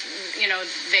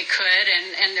could,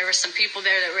 and there were some people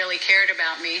there that really cared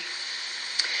about me.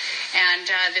 And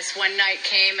this one night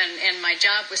came, and my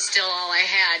job was still all I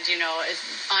had, you know.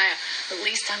 At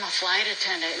least I'm a flight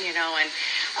attendant, you know. And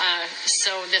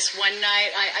so this one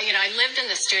night, I lived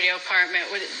in the studio apartment.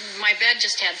 My bed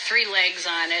just had 3 legs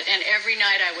on it, and every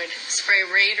night I would spray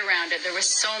Raid around it. There were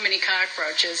so many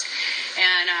cockroaches,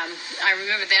 and I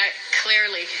remember that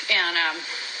clearly. And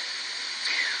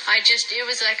it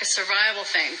was like a survival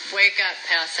thing. Wake up,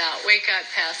 pass out. Wake up,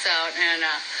 pass out, and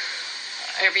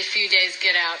every few days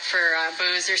get out for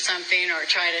booze or something, or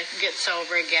try to get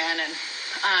sober again. And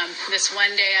this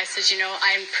one day I said, you know,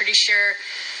 I'm pretty sure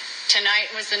tonight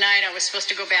was the night I was supposed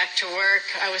to go back to work.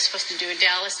 I was supposed to do a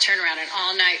Dallas turnaround, an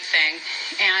all-night thing.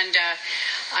 And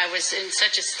I was in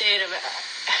such a state of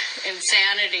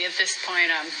insanity at this point.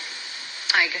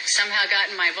 I somehow got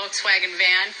in my Volkswagen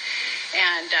van,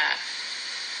 and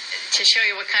to show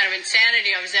you what kind of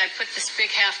insanity I was in, I put this big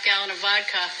half-gallon of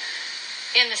vodka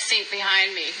in the seat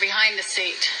behind the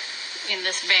seat in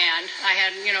this van. I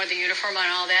had, you know, the uniform on,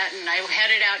 all that, and I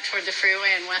headed out toward the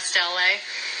freeway in West LA.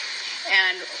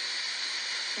 And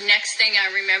next thing I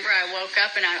remember, I woke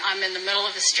up, and I'm in the middle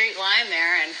of the street lying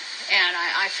there, and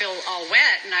I feel all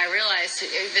wet, and I realize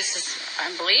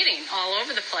I'm bleeding all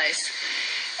over the place.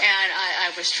 And I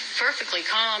was perfectly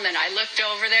calm, and I looked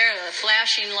over there, the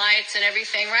flashing lights and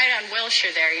everything, right on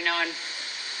Wilshire there, you know,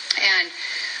 and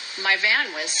my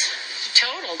van was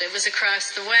totaled. It was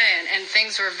across the way, and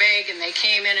things were vague, and they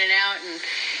came in and out,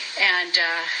 and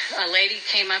a lady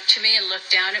came up to me and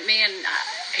looked down at me, and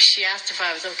she asked if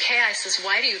I was okay. I says,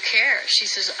 why do you care? She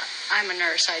says, I'm a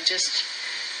nurse. I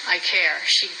care.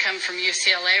 She'd come from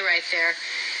UCLA right there.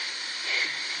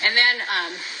 And then,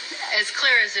 as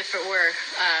clear as if it were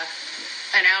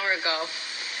an hour ago,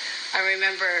 I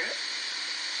remember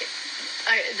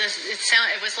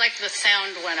it was like the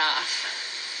sound went off.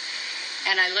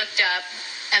 And I looked up,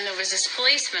 and there was this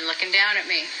policeman looking down at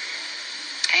me.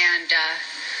 And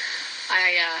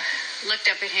I looked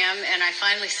up at him, and I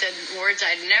finally said words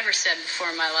I'd never said before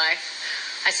in my life.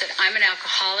 I said, I'm an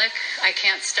alcoholic, I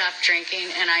can't stop drinking,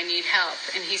 and I need help.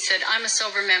 And he said, I'm a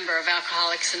sober member of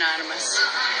Alcoholics Anonymous.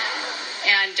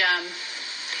 And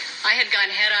I had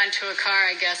gone head-on to a car,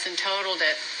 I guess, and totaled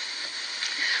it.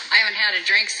 I haven't had a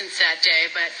drink since that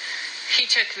day, but he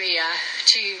took me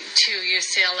to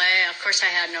UCLA. Of course,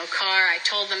 I had no car. I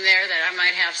told them there that I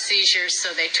might have seizures,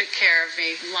 so they took care of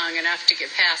me long enough to get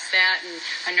past that. And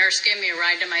a nurse gave me a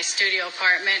ride to my studio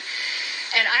apartment.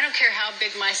 And I don't care how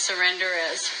big my surrender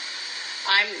is.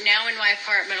 I'm now in my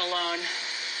apartment alone,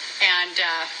 and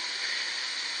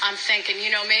I'm thinking,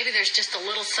 maybe there's just a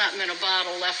little something in a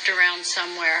bottle left around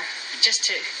somewhere, just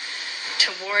to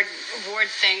ward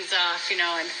things off, And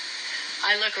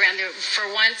I look around there. For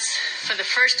the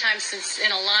first time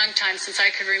in a long time since I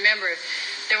could remember,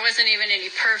 there wasn't even any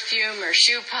perfume or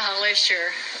shoe polish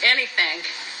or anything,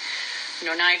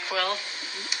 NyQuil,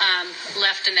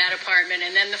 left in that apartment.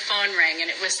 And then the phone rang, and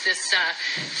it was this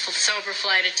sober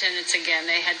flight attendants again.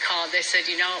 They had called. They said,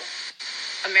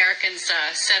 Americans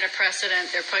set a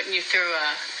precedent. They're putting you through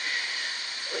a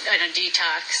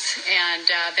detox. And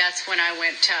that's when I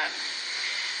went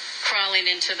crawling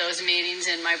into those meetings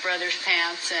in my brother's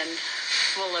pants and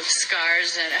full of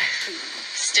scars and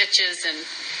stitches. And,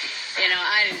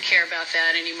 I didn't care about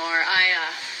that anymore.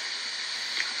 I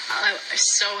was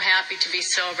so happy to be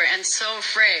sober and so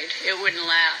afraid it wouldn't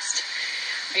last.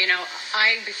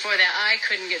 Before that, I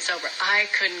couldn't get sober.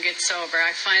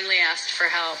 I finally asked for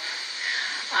help.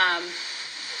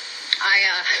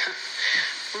 I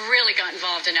really got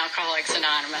involved in Alcoholics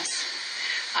Anonymous.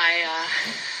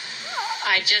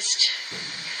 I just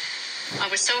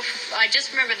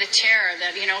remember the terror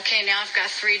that, okay, now I've got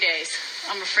 3 days.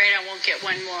 I'm afraid I won't get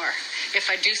one more if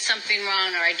I do something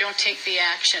wrong or I don't take the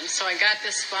action. So I got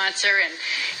this sponsor, and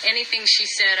anything she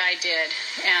said, I did.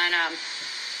 And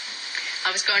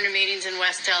I was going to meetings in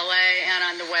West LA and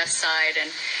on the West Side,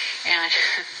 and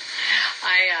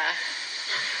I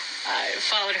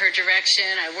followed her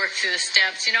direction. I worked through the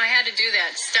steps. I had to do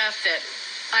that stuff that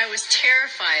I was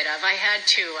terrified of. I had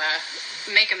to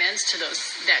make amends to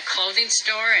that clothing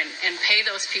store and pay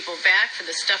those people back for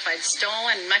the stuff I'd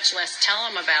stolen, much less tell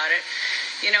them about it.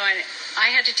 And I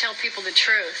had to tell people the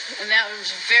truth, and that was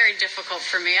very difficult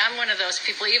for me. I'm one of those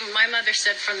people. Even my mother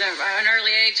said from an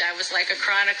early age I was like a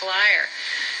chronic liar.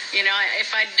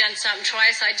 If I'd done something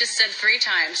twice, I just said 3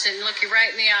 times and look you right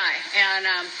in the eye. And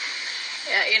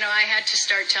I had to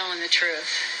start telling the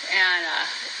truth and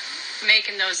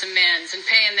making those amends and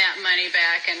paying that money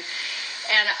back. And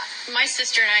my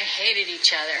sister and I hated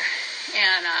each other.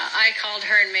 And I called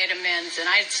her and made amends, and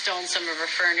I had stolen some of her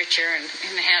furniture and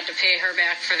had to pay her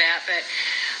back for that. But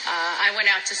I went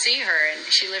out to see her, and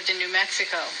she lived in New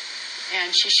Mexico.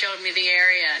 And she showed me the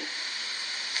area, and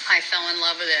I fell in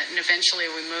love with it. And eventually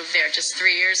we moved there just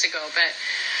 3 years ago. But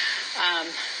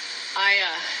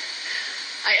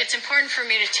it's important for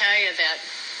me to tell you that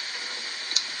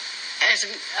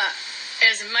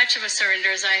as much of a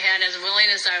surrender as I had, as willing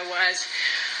as I was,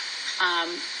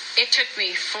 it took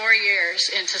me 4 years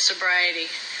into sobriety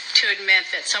to admit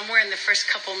that somewhere in the first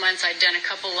couple months I'd done a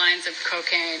couple lines of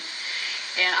cocaine.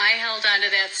 And I held on to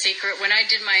that secret. When I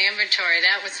did my inventory,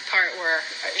 that was the part where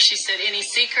she said, "Any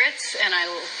secrets?" And I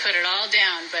put it all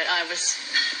down. But I was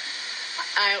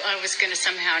going to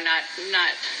somehow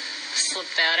not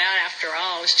slip that out. After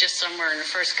all, it was just somewhere in the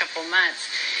first couple months.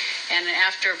 And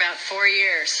after about 4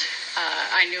 years,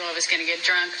 I knew I was going to get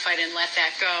drunk if I didn't let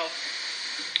that go.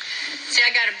 See, I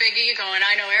got a big ego, and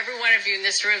I know every one of you in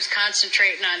this room is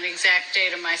concentrating on the exact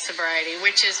date of my sobriety,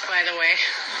 which is, by the way,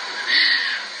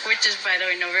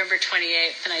 November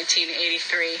 28th,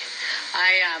 1983.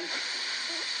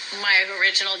 My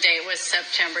original date was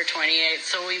September 28th,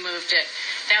 so we moved it.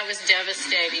 That was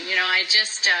devastating.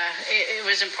 It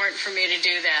was important for me to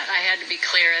do that. I had to be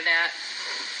clear of that.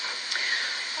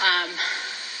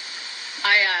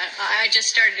 I just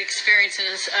started experiencing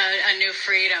a new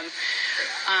freedom.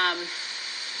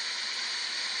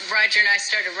 Roger and I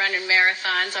started running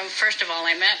marathons. First of all,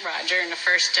 I met Roger in the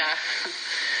first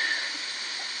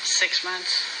 6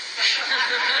 months.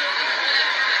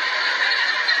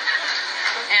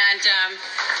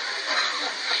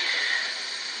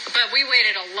 But we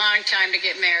waited a long time to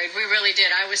get married. We really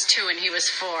did. I was 2 and he was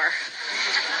 4.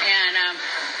 And,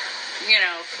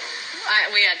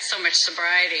 we had so much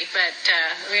sobriety, but,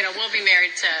 we'll be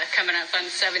married coming up on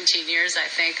 17 years, I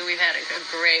think, and we've had a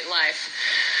great life.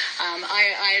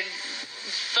 I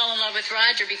fell in love with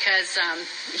Roger because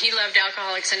he loved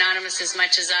Alcoholics Anonymous as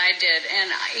much as I did.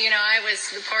 And, I was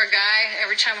the poor guy.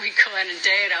 Every time we'd go on a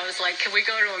date, I was like, "Can we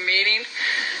go to a meeting?"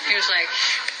 He was like,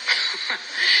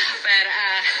 but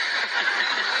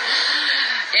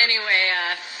anyway,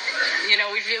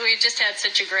 we just had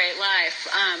such a great life.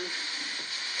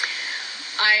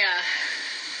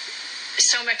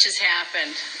 So much has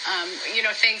happened.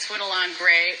 Things went along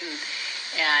great,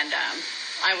 and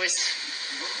I was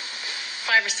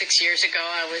 5 or 6 years ago,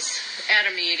 I was at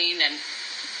a meeting and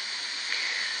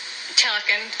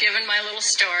talking, giving my little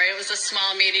story. It was a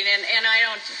small meeting, and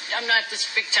I'm not this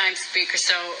big time speaker,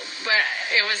 but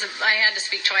I had to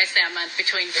speak twice that month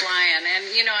between flying, and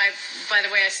by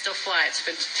the way, I still fly. It's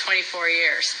been 24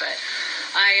 years, but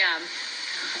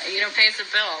pays the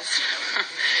bills.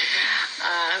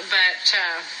 But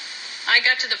I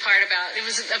got to the part about, it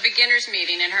was a beginner's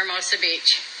meeting in Hermosa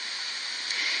Beach.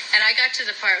 And I got to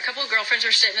the part, a couple of girlfriends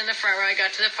were sitting in the front row. I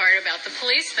got to the part about the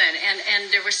policeman,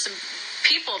 and there were some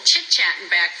people chit-chatting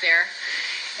back there.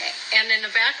 And in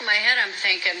the back of my head, I'm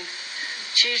thinking,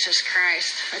 Jesus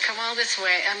Christ, I come all this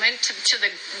way. I'm into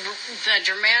the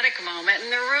dramatic moment,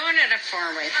 and they're ruining it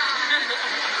for me.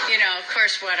 Of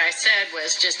course, what I said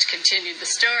was just continued the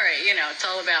story. It's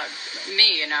all about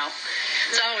me,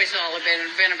 It's always all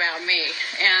been about me.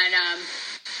 And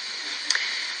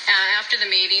after the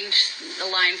meeting, the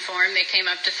line formed, they came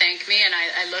up to thank me, and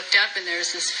I looked up, and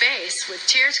there's this face with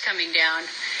tears coming down.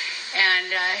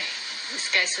 And this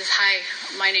guy says, "Hi,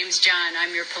 my name's John.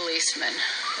 I'm your policeman."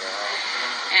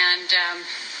 And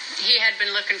he had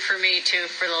been looking for me, too,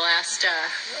 for the last,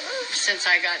 since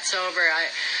I got sober.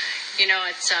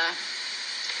 It's,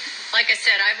 like I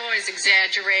said, I've always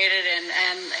exaggerated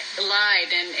and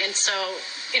lied. And so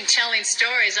in telling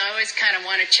stories, I always kind of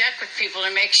want to check with people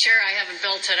to make sure I haven't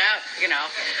built it up,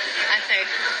 I think,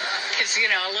 because,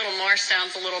 a little more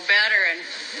sounds a little better. And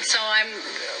so I'm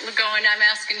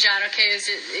asking John, okay,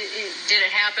 did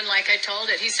it happen like I told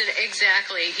it? He said,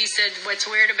 exactly. He said, what's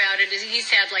weird about it is he's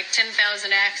had like 10,000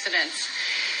 accidents.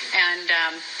 And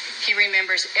he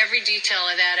remembers every detail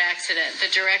of that accident, the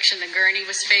direction the gurney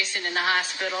was facing in the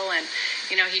hospital. And,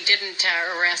 he didn't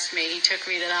arrest me. He took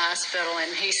me to the hospital,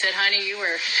 and he said, honey, you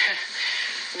were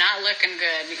not looking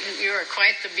good. You were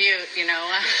quite the beaut,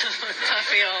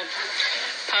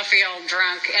 puffy old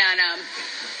drunk. And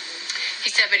he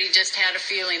said, but he just had a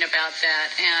feeling about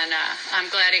that. And I'm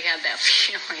glad he had that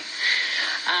feeling.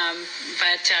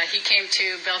 But he came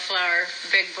to Bellflower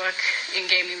Big Book and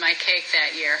gave me my cake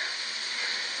that year.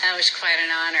 That was quite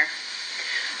an honor.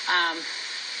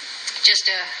 Just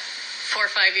 4 or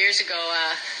 5 years ago,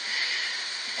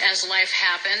 as life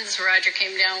happens, Roger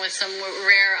came down with some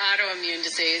rare autoimmune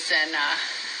disease, and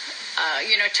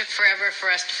it took forever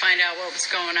for us to find out what was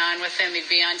going on with him. He'd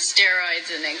be on steroids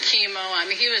and then chemo. I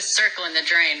mean, he was circling the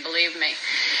drain, believe me.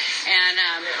 And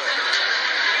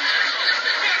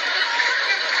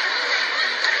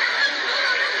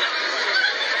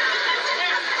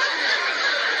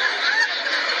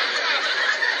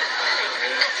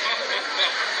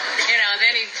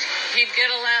then he'd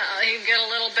get a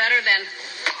little better, then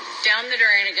down the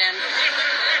drain again.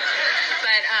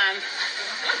 But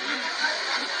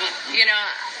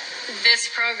this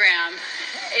program,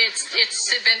 it's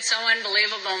been so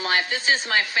unbelievable in life. This is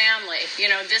my family.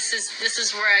 This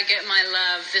is where I get my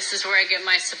love. This is where I get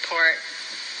my support.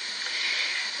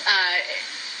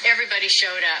 Everybody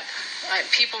showed up.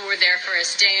 People were there for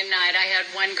us day and night. I had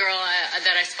one girl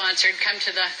that I sponsored come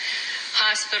to the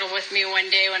hospital with me one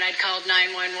day when I'd called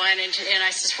 911, and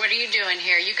I says, what are you doing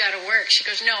here? You got to work. She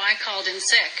goes, no, I called in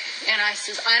sick. And I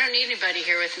says, I don't need anybody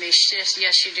here with me. She says,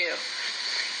 yes, you do.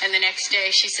 And the next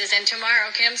day she says, and tomorrow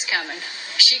Kim's coming.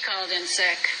 She called in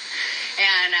sick.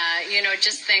 And,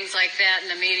 just things like that,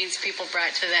 and the meetings people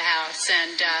brought to the house,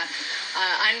 and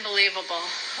unbelievable.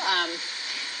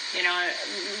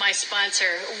 My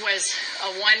sponsor was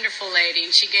a wonderful lady,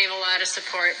 and she gave a lot of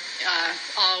support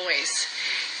always.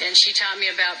 And she taught me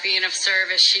about being of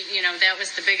service. That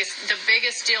was the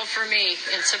biggest deal for me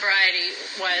in sobriety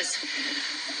was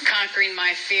conquering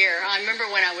my fear. I remember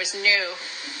when I was new,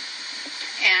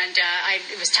 and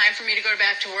it was time for me to go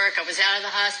back to work. I was out of the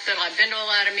hospital. I'd been to a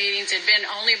lot of meetings. It'd been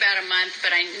only about a month,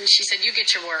 but she said, you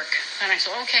get your work. And I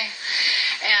said, okay.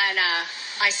 And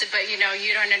I said, but you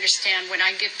don't understand. When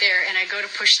I get there and I go to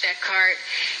push that cart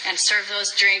and serve those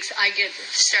drinks, I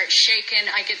start shaking.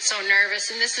 I get so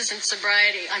nervous. And this isn't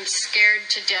sobriety. I'm scared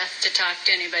to death to talk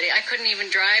to anybody. I couldn't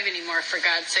even drive anymore, for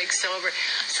God's sake, sober.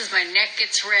 She says, my neck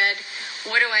gets red.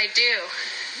 What do I do?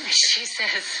 And she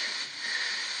says,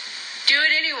 do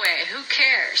it anyway. Who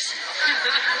cares?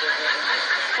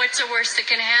 What's the worst that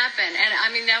can happen? And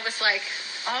that was like,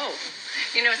 oh.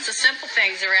 It's the simple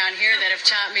things around here that have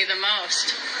taught me the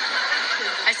most.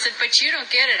 I said, but you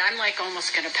don't get it. I'm like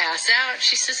almost going to pass out.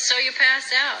 She says, so you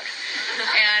pass out.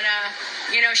 And,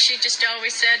 she just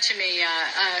always said to me,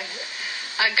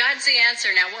 God's the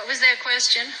answer. Now, what was that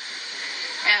question?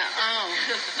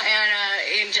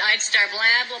 And I'd start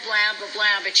blah, blah, blah, blah,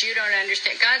 blah, but you don't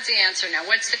understand. God's the answer now.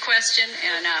 What's the question?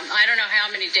 And I don't know how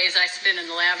many days I spent in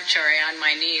the lavatory on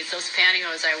my knees. Those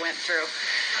pantyhose I went through.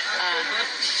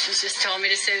 She just told me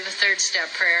to say the third step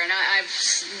prayer. And I've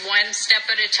one step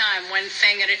at a time, one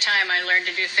thing at a time, I learned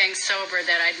to do things sober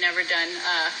that I'd never done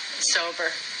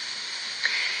sober.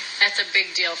 That's a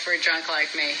big deal for a drunk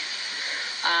like me.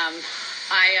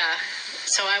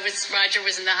 Roger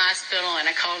was in the hospital, and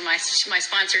I called my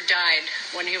sponsor died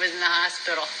when he was in the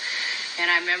hospital. And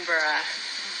I remember,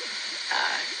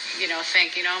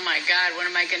 thinking, oh my God, what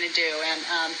am I going to do?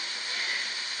 And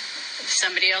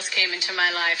somebody else came into my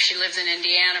life. She lives in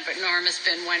Indiana, but Norma's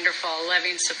been wonderful,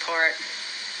 loving support,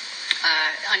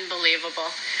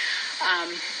 unbelievable.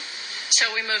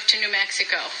 So we moved to New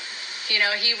Mexico.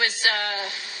 He was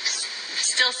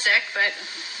still sick, but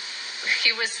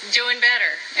he was doing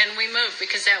better, and we moved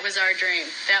because that was our dream.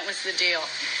 That was the deal.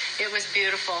 It was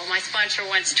beautiful. My sponsor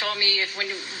once told me, when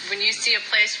you see a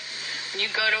place, when you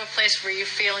go to a place where you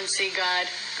feel and see God,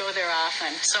 go there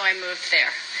often. So I moved there.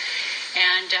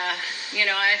 And,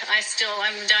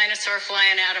 I'm a dinosaur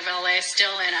flying out of LA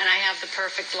still, and I have the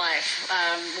perfect life.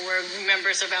 We're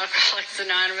members of Alcoholics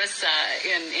Anonymous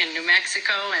in New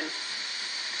Mexico, and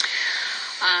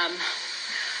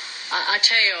I'll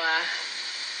tell you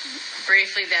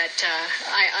briefly that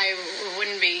I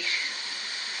wouldn't be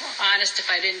honest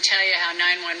if I didn't tell you how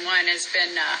 911 has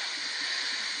been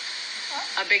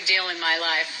a big deal in my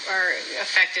life, or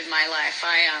affected my life.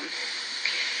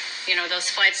 Those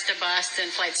flights to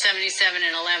Boston, Flight 77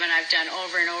 and 11, I've done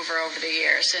over and over the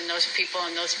years. And those people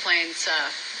in those planes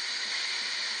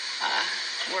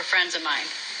were friends of mine,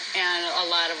 and a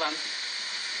lot of them.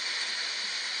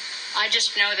 I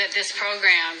just know that this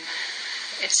program,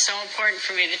 it's so important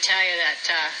for me to tell you that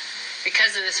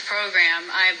because of this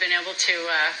program, I've been able to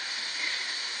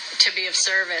be of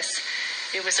service.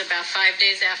 It was about 5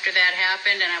 days after that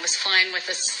happened, and I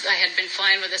had been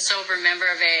flying with a sober member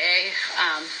of AA,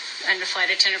 and a flight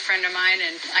attendant friend of mine,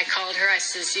 and I called her. I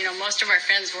says, most of our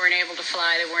friends weren't able to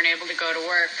fly. They weren't able to go to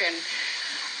work, and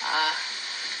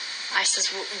I says,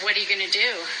 what are you going to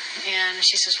do? And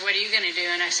she says, what are you going to do?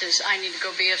 And I says, I need to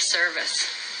go be of service.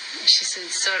 And she said,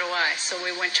 so do I. So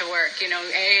we went to work.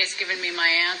 AA has given me my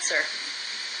answer.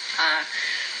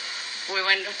 We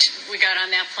got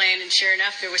on that plane, and sure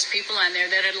enough, there was people on there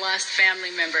that had lost family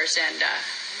members, and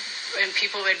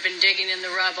people who had been digging in the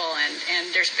rubble,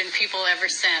 and there's been people ever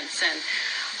since. And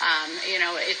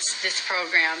it's this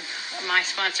program. My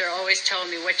sponsor always told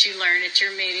me what you learn at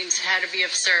your meetings, how to be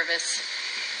of service,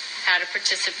 how to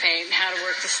participate, and how to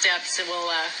work the steps. It will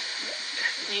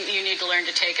you need to learn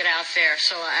to take it out there.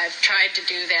 So I've tried to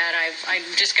do that. I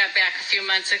just got back a few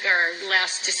months ago, or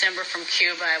last December, from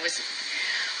Cuba. I was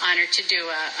honored to do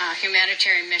a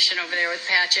humanitarian mission over there with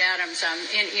Patch Adams.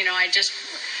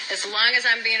 As long as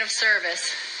I'm being of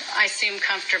service, I seem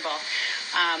comfortable.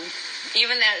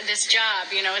 Even this job,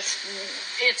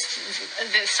 it's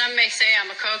some may say I'm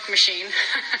a Coke machine,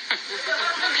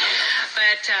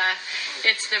 but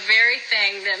it's the very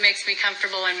thing that makes me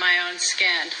comfortable in my own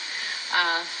skin.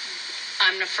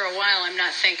 For a while, I'm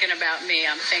not thinking about me.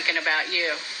 I'm thinking about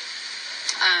you.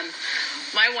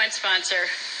 My one sponsor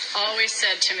always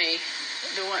said to me,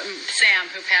 Sam,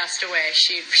 who passed away,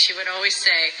 she would always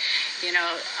say,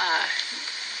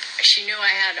 she knew I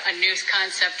had a new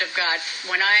concept of God.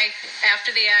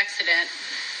 After the accident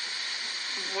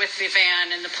with the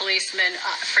van and the policeman,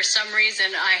 for some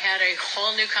reason I had a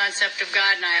whole new concept of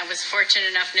God, and I was fortunate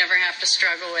enough never have to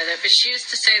struggle with it. But she used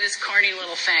to say this corny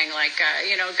little thing like,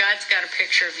 God's got a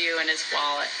picture of you in his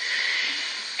wallet.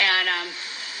 And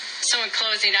so in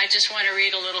closing, I just want to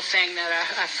read a little thing that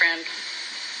a friend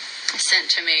sent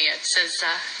to me. It says,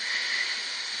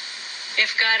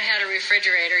 if God had a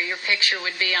refrigerator, your picture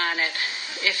would be on it.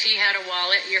 If he had a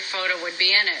wallet, your photo would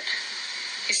be in it.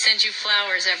 He sends you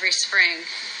flowers every spring.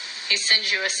 He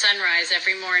sends you a sunrise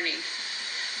every morning.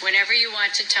 Whenever you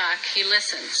want to talk, he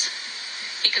listens.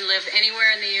 He can live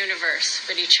anywhere in the universe,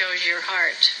 but he chose your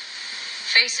heart.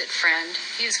 Face it, friend,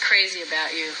 he's crazy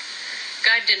about you.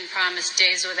 God didn't promise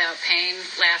days without pain,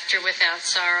 laughter without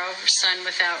sorrow, or sun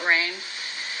without rain.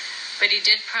 But he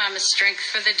did promise strength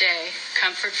for the day,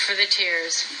 comfort for the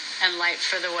tears, and light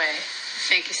for the way.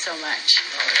 Thank you so much.